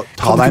 Altså,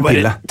 ta deg en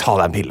pille. Ta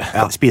deg en pille.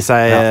 Ja. Spis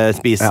et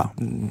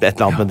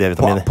eller annet med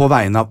D-vitamin. På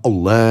vegne av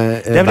alle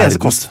det er vel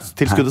eneste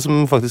kosttilskuddet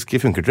som faktisk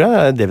funker, tror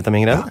jeg,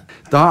 D-vitamin-greiene.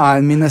 Ja. Da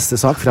er min neste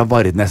sak fra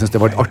Varden. Jeg synes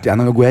det var artig.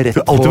 Nå går jeg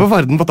rett på... Alltid på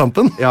Varden på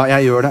tampen. Ja,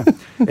 jeg gjør det.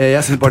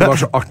 Jeg synes bare det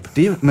var så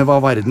artig med hva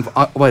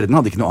Varden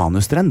hadde ikke noe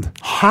anustrend.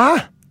 Hæ?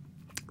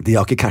 De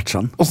har ikke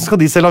catcha den. Hvordan skal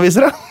de selge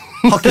aviser, da?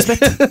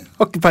 Hakkespett.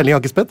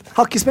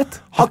 Hakkespett.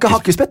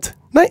 Hakkespett.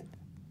 Nei.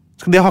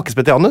 Skal de ha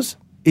hakkespett i anus?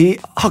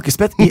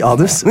 Hakkespett i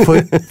anus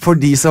for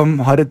de som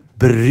har et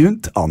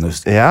brunt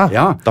anus. Ja.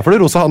 Da får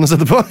du rosa anus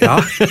etterpå. Ja.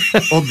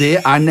 Og det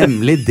er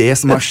nemlig det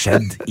som har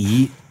skjedd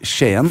i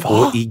Skien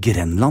og i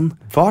Grenland.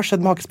 Hva har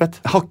skjedd med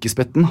hakkespett?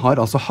 Hakkespetten har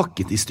altså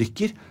hakket i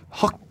stykker.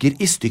 Hakker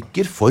i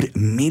stykker for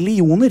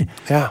millioner.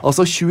 Ja.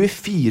 Altså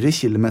 24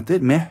 kilometer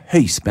med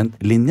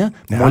høyspentlinje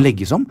må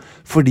legges om,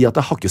 fordi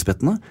at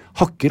hakkespettene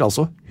hakker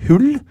altså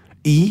hull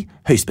i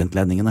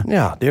høyspentledningene.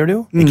 Ja, det gjør det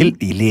jo. Ikke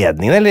i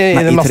ledningene,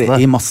 eller i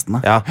mastene? I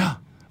mastene. Ja.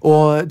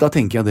 Og da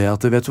tenker jeg det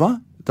at, vet du hva?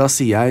 Da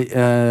sier jeg,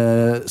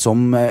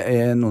 som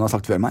noen har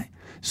sagt før meg,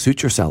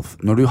 suit yourself.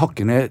 Når du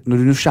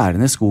skjærer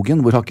ned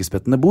skogen hvor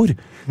hakkespettene bor,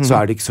 så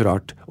er det ikke så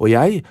rart. Og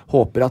jeg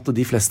håper at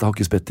de fleste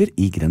hakkespetter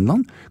i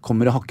Grenland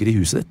kommer og hakker i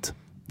huset ditt.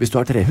 Hvis du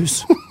har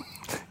trehus.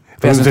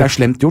 For jeg synes det er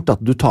slemt gjort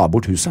at du tar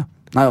bort huset.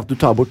 Nei, at du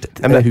tar bort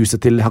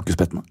huset til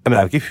hakkespettene. Men det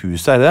er jo ikke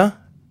huset, er det?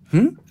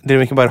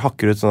 Dere ikke bare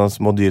hakker ut sånne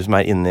små dyr som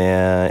er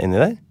inni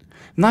der?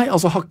 Nei,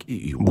 altså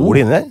bor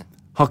de inni der?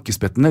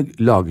 Hakkespettene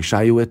lager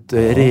seg jo et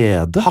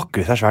rede. Hakker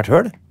de seg svært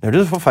høl? Det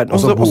er jo forferdelig.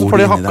 Og så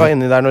får de hakka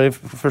inni der når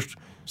de først...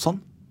 Sånn.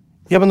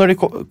 Ja, men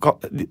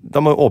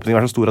da må åpningen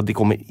være så stor at de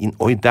kommer inn.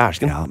 Oi,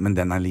 dæsken. Ja, men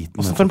den er liten.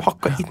 Og så får de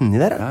hakka inni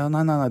der. Ja,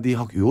 nei, de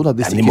hakker jo da.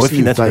 De må jo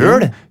finne et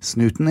høl.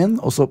 Snuten inn,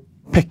 og så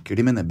pekker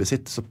de med nebbet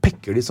sitt. Så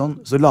pekker de sånn,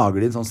 så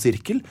lager de en sånn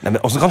sirkel. Nei, men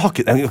hvordan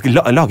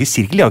kan lage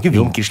sirkel? De har ikke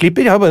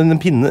vinkelsliper, de har bare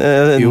en pinne,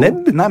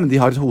 nebb. Nei, men de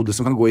har et hode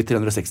som kan gå i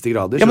 360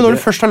 grader. Ja, men når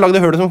du først har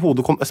laget det hølet som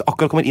hodet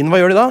akkurat kommer inn,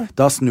 hva gjør de da?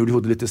 Da snur de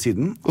hodet litt til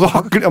siden. Og så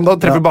hakker de, da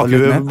treffer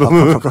bakhudet.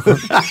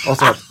 Og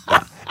så...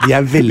 De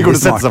er veldig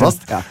smarte.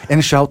 Ja. En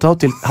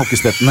shout-out til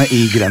hakkespettene i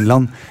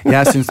Grenland.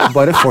 Jeg synes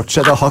bare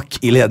fortsett å hakke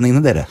i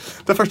ledningene, dere.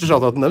 Det er første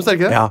shout-outen deres, er det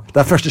ikke det? Ja,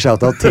 det er første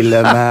shout-out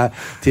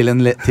til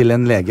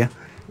en lege.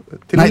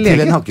 Til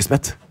en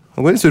hakkespett.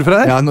 Nå går det sur for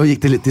deg. Ja, nå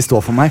gikk det litt i stå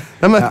for meg.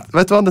 Ja, men,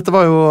 vet du hva, dette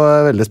var jo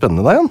veldig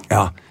spennende da, Jan.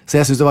 Ja, så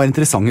jeg synes det var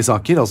interessante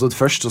saker. Altså,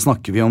 først så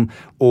snakker vi om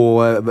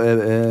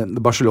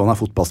Barcelona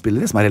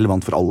fotballspillere, som er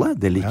relevant for alle.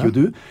 Det liker jo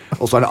du.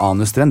 Og så er det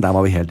anustrend, der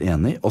var vi helt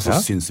enige. Og så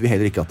synes vi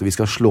heller ikke at vi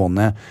skal slå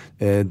ned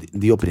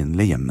de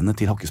opprinnelige hjemmene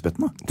til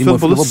hakkespettene. Du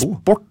hadde både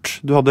sport,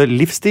 du hadde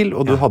livsstil,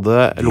 og du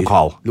hadde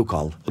lokal.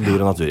 Og dyr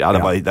og natur. Ja,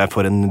 det er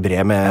for en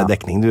bred med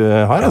dekning du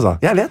har,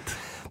 altså. Jeg vet.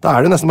 Da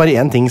er det nesten bare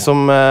én ting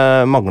som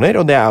mangler,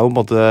 og det er jo på en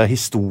måte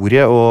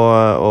historie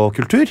og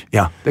kultur.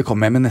 Ja, det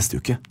kommer jeg med neste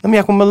uke. Ja, men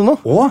jeg kommer med det nå.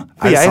 Åh,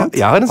 er det sant?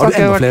 Jeg har en sak. Har du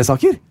enda flere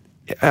saker?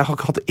 Jeg har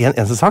ikke hatt en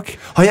eneste sak.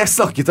 Har jeg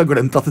snakket og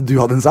glemt at du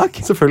hadde en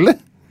sak? Selvfølgelig.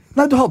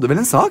 Nei, du hadde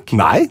vel en sak?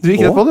 Nei, du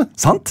gikk rett på det.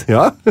 Sant?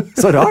 Ja.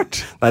 Så rart.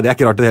 Nei, det er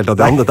ikke rart i det hele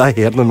tatt, Jan. Dette er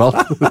helt normalt.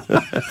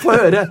 Få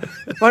høre.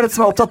 Hva er det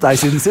som har opptatt deg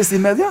siden sist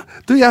i media?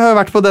 Du, jeg har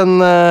vært på den,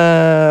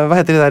 hva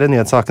heter de der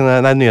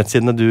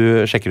nyhetssidene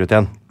du sjekker ut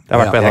igjen? Jeg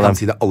har vært på en av dem. Jeg kan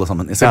si det alle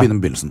sammen. Jeg skal begynne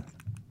med begynnelsen.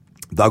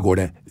 Da går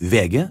det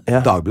VG,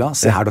 Dagblad,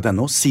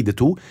 seher.no, side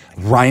 2,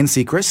 Ryan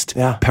Seacrest,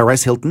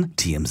 Paris Hilton,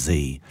 TMZ,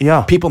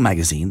 People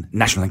Magazine,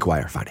 National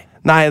Enquirer, ferdig.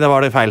 Nei, det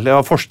var det feil. Det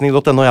var forskning.no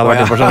jeg hadde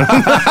vært inne på sånn.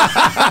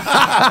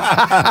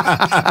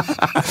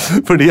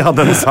 For de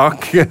hadde en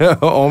sak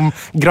om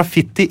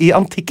graffiti i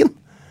antikken.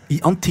 I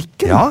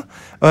antikken? Ja,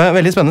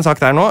 veldig spennende sak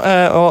der nå,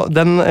 og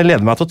den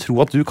leder meg til å tro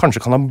at du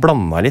kanskje kan ha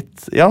blandet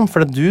litt, Jan,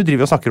 for du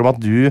driver og snakker om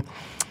at du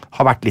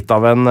har vært litt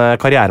av en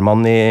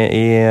karrieremann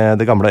i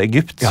det gamle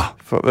Egypt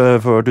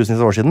for tusenvis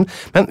av år siden.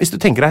 Men hvis du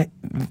tenker deg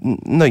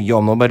nøye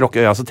om, bare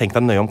lukke øya, så tenk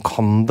deg nøye om,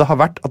 kan det ha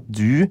vært at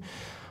du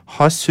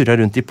har surret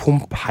rundt i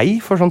Pompeii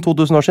for sånn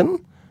 2000 år siden?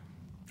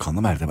 Kan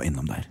det være at jeg var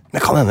innom der?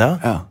 Det kan hende,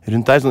 ja.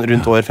 Rundt der, sånn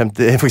rundt år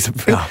 50 for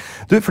eksempel. Ja.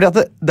 Du, fordi at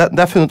det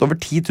er funnet over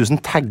 10 000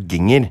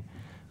 tagginger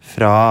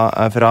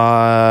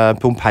fra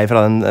Pompeii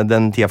fra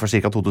den tida for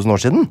ca. 2000 år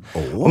siden.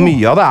 Og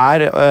mye av det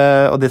er,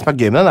 og det som er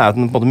gøy med den, er at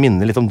den på en måte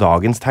minner litt om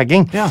dagens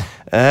tagging. Ja.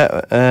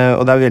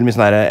 Og det er veldig mye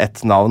sånn der,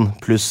 et navn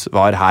pluss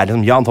var her,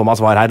 liksom, Jan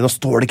Thomas var her, nå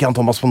står det ikke Jan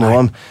Thomas på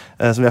noe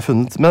som vi har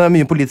funnet, men det er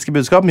mye politiske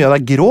budskap, mye av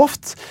det er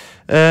grovt,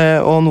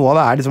 og noe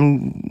av det er liksom,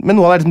 men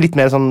noe av det er liksom litt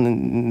mer sånn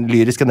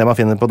lyrisk enn det man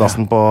finner på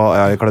dassen på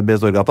Klubb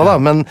i Storgata da,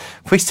 men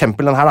for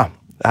eksempel den her da,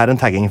 det er en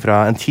tagging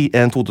fra, en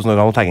 2000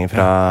 år gammel tagging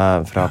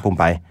fra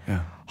Pompeii.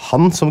 Ja.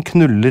 Han som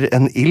knuller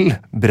en ild,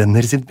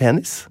 brenner sin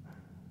penis.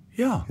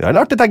 Ja. Det er en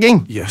artig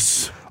tagging.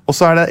 Yes. Og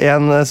så er det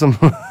en som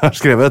har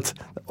skrevet,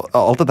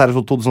 alt dette er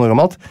 2000 år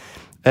gammelt,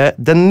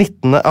 den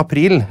 19.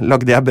 april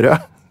lagde jeg brød.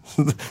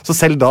 Så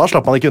selv da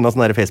slapp man ikke unna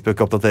sånn der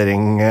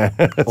Facebook-oppdatering.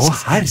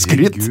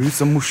 Herregud,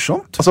 så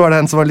morsomt. Og så var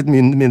det en som var litt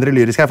mindre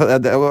lyrisk her,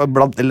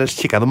 eller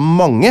kikket jeg det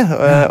mange,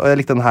 og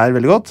jeg likte den her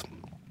veldig godt.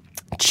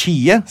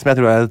 Chie, som jeg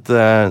tror er et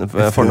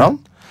fornavn.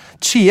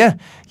 Chie,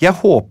 jeg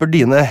håper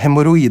dine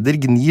hemorroider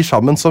gnir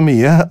sammen så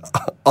mye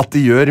at de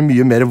gjør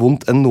mye mer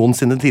vondt enn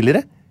noensinne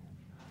tidligere.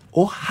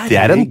 Det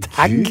er en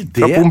tag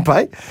fra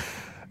Pompeii.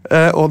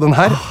 Og den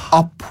her,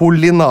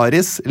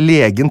 Apollinaris,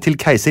 legen til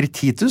keiser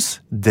Titus,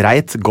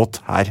 dreit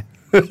godt her.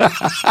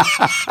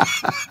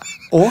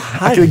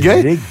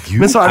 Herregud,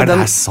 men så er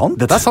det sant?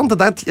 Dette er sant,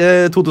 dette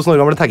er 2000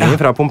 år gamle tagginger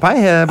fra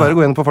Pompeii. Bare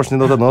gå inn på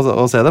forskning.no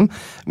og se dem.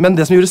 Men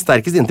det som gjorde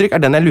sterkest inntrykk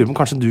er den jeg lurer på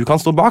kanskje du kan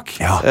stå bak.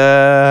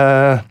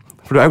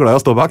 For du er jo glad i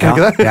å stå bak, er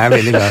ikke det? Jeg er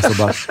veldig glad i å stå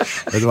bak.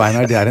 Vet du,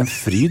 Einar, det er en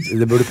fryd.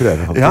 Det burde du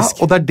prøve, faktisk. Ja,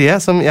 og det er det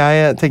som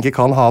jeg tenker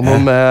kan ha noe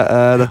med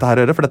dette her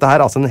å gjøre. For dette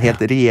her er altså en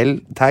helt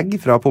reell tag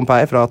fra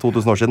Pompeii fra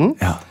 2000 år siden.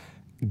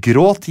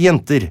 Gråt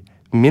jenter.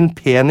 Min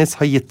penis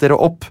har gitt dere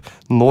opp.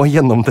 Nå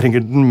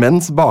gjennomtrenger den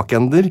menns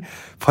bakender.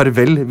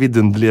 Farvel,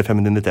 vidunderlige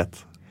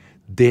femininitet.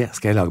 Det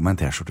skal jeg lage meg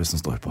en t-skjorte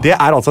som står på. Det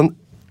er altså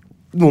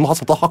noen har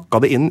satt og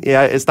hakket det inn i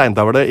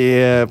steintavlet i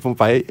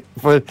Pompeii.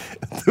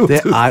 Det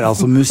er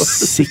altså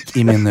musikk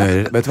i mine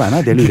ører. Vet du hva,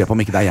 Einar? Det lurer jeg på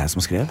om ikke det er jeg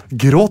som skrev.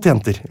 Gråt,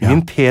 jenter.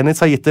 Min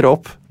penis har gitt dere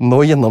opp. Nå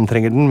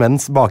gjennomtrenger den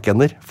menns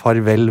bakender.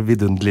 Farvel,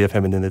 vidunderlige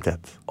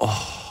femininitet.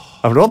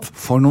 Er det flott?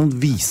 For noen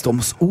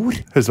visdomsord.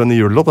 Høres som en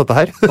julelåt, dette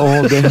her.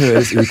 Det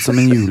høres ut som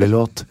en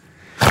julelåt.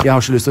 Jeg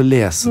har så lyst til å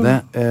lese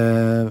det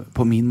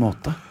på min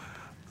måte.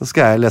 Så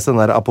skal jeg lese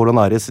den der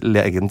Apollinaris,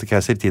 legen til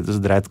keiser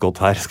Titus, dreit godt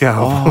her. Skal jeg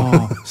ha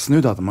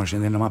Snu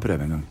datamaskinen, la meg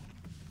prøve en gang.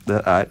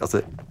 Det er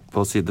altså på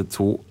side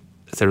 2.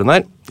 Ser du den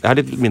her? Jeg har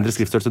litt mindre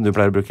skriftstørrelse enn du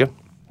pleier å bruke.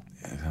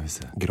 Skal vi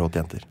se. Gråt,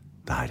 jenter.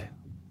 Der.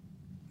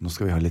 Nå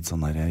skal vi ha litt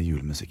sånn der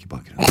julemusikk i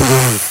bakgrunnen.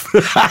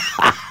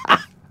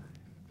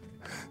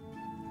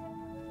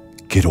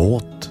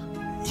 Gråt,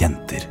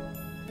 jenter.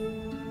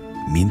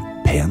 Min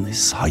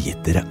penis har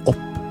gitt dere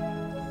opp.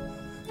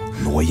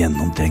 Nå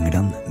gjennomtrenger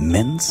den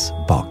menns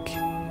bakender.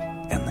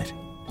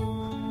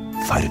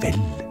 Farvel,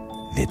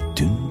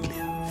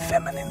 vidunderlige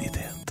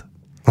femininitet.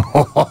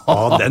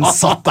 Den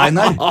satt,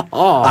 Einar.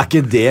 Er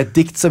ikke det et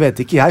dikt, så vet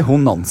ikke jeg.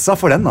 Hun nansa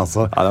for den,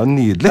 altså. Ja, det var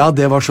nydelig. Ja,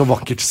 det var så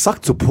vakkert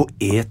sagt, så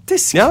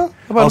poetisk. Ja,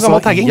 det var en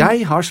gammel tagging.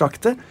 Jeg har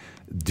sagt det.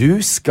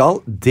 Du skal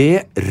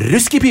det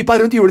rusk i pipa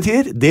rundt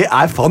juletider. Det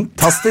er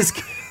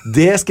fantastisk.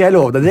 Det skal jeg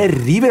love deg. Det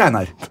river,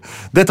 Einar.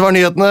 Dette var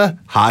nyhetene.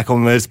 Her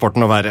kommer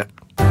sporten å være.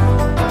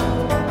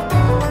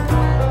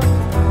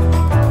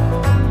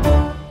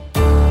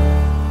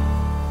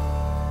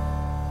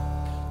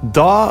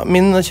 Da,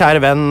 min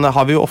kjære venn,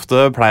 har vi jo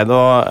ofte pleid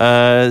å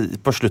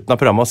på slutten av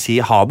programmet å si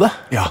ha det.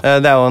 Ja.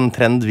 Det er jo en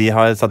trend vi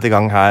har satt i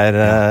gang her,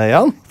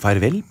 Jan.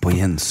 Farvel, på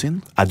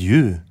gjensyn.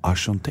 Adieu.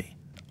 Argenté.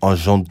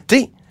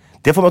 Argenté.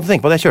 Det får meg til å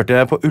tenke på at jeg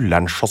kjørte på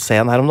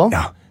Ullern-sjåseen her om dagen.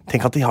 Ja.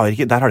 Tenk at der har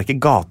de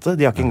ikke gate,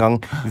 de har ikke engang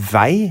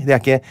vei, de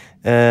har ikke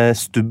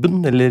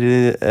stubben, eller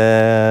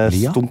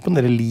stumpen,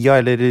 eller lia,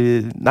 eller...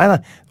 Nei,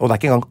 og det er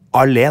ikke engang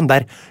alene, det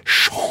er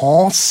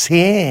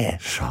chaussé.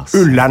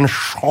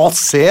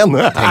 Ullern-sjåseen.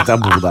 Tenk deg å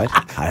bo der.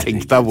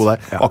 Tenk deg å bo der.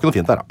 Det var ikke noe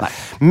fint der, da. Nei.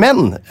 Men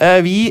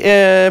vi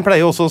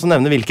pleier jo også å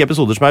nevne hvilke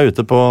episoder som er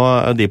ute på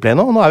Dplay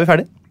nå, og nå er vi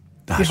ferdig.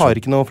 Vi har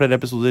ikke noen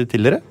flere episoder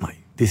til dere. Nei.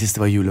 De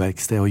siste var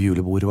juleverksted og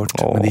julebordet vårt,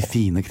 med de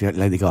fine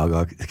Lady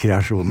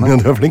Gaga-kreasjonene. Ja,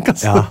 du er flink,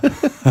 altså. Ja.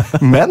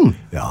 Men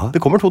det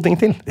kommer 2 ting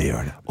til. Det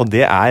gjør det. Og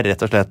det er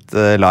rett og slett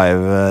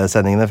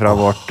livesendingene fra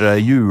vårt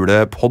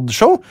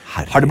julepoddshow.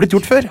 Har det blitt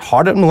gjort før?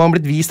 Har det noen gang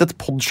blitt vist et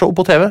poddshow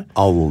på TV?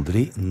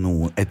 Aldri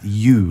noe. Et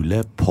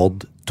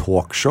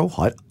julepod-talkshow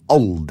har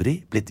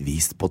aldri blitt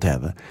vist på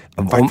TV.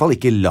 I hvert fall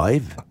ikke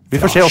live. Vi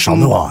får se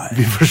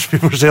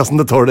hvordan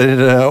det tåler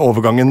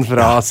overgangen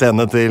fra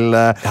scene til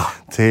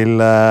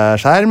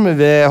skjerm.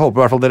 Vi håper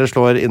i hvert fall dere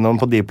slår innom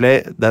på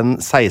Dplay den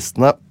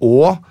 16.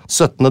 og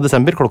 17.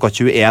 desember klokka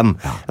 21.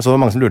 Jeg så det var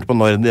mange som lurte på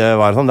når det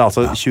var sånn. Det er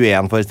altså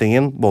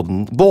 21-forestillingen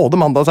både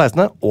mandag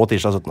 16. og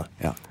tirsdag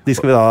 17. De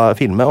skal vi da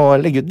filme og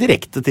legge ut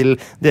direkte til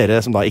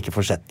dere som da ikke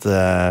får sett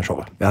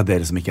showet. Ja,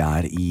 dere som ikke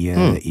er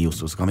i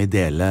Oslo, så kan vi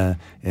dele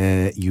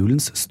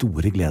julens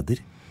store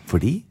gleder.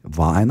 Fordi,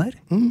 hva, Einar?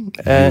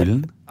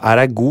 Julen er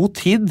ei god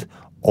tid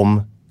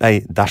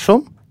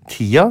dersom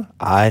tida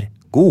er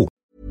god.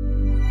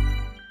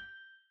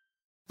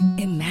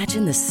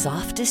 Imagine the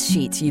softest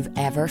sheets you've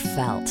ever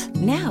felt.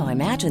 Now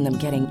imagine them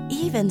getting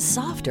even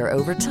softer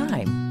over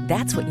time.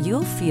 That's what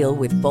you'll feel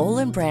with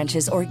Boll &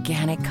 Branch's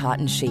organic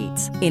cotton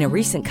sheets. In a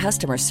recent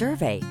customer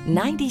survey,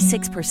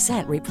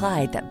 96%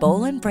 replied that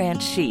Boll &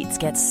 Branch sheets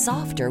get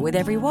softer with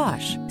every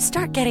wash.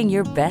 Start getting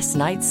your best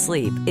night's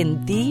sleep in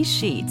these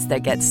sheets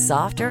that get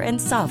softer and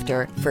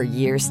softer for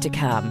years to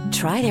come.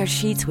 Try their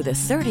sheets with a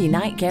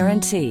 30-night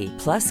guarantee.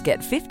 Plus, get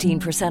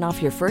 15%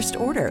 off your first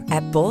order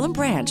at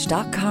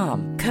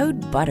bollandbranch.com.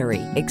 Code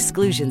BUTTERY.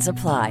 Exclusions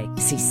apply.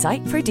 See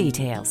site for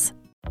details.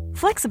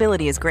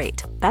 Flexibility is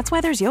great. That's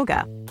why there's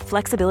yoga.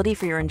 Flexibility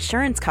for your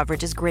insurance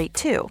coverage is great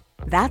too.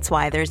 That's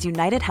why there's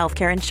United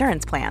Healthcare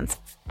Insurance Plans.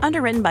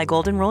 Underwritten by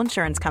Golden Rule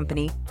Insurance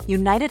Company,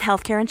 United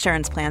Healthcare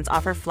Insurance Plans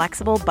offer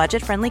flexible,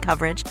 budget-friendly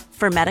coverage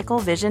for medical,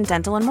 vision,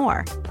 dental, and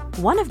more.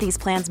 One of these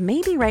plans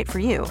may be right for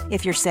you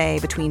if you're, say,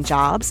 between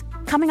jobs,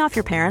 coming off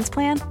your parents'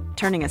 plan,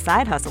 turning a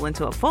side hustle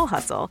into a full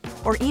hustle,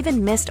 or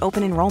even missed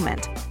open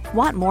enrollment.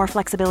 Want more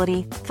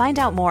flexibility? Find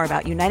out more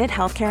about United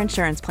Healthcare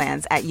Insurance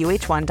Plans at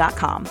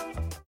uh1.com.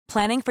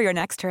 Planning for your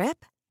next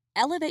trip?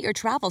 Elevate your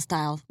travel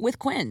style with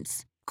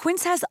Quince.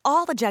 Quince has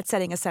all the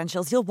jet-setting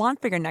essentials you'll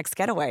want for your next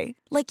getaway,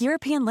 like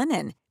European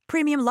linen,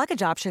 premium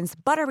luggage options,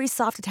 buttery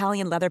soft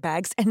Italian leather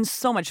bags, and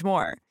so much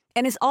more.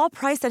 And is all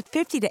priced at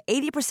 50 to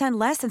 80%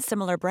 less than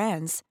similar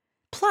brands.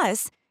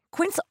 Plus,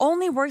 Quince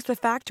only works with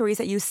factories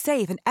that use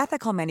safe and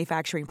ethical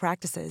manufacturing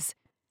practices.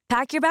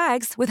 Pack your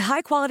bags with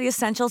high-quality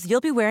essentials you'll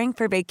be wearing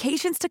for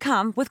vacations to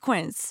come with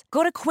Quince.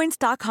 Go to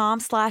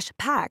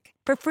quince.com/pack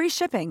for free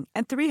shipping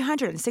and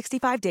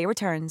 365-day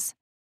returns.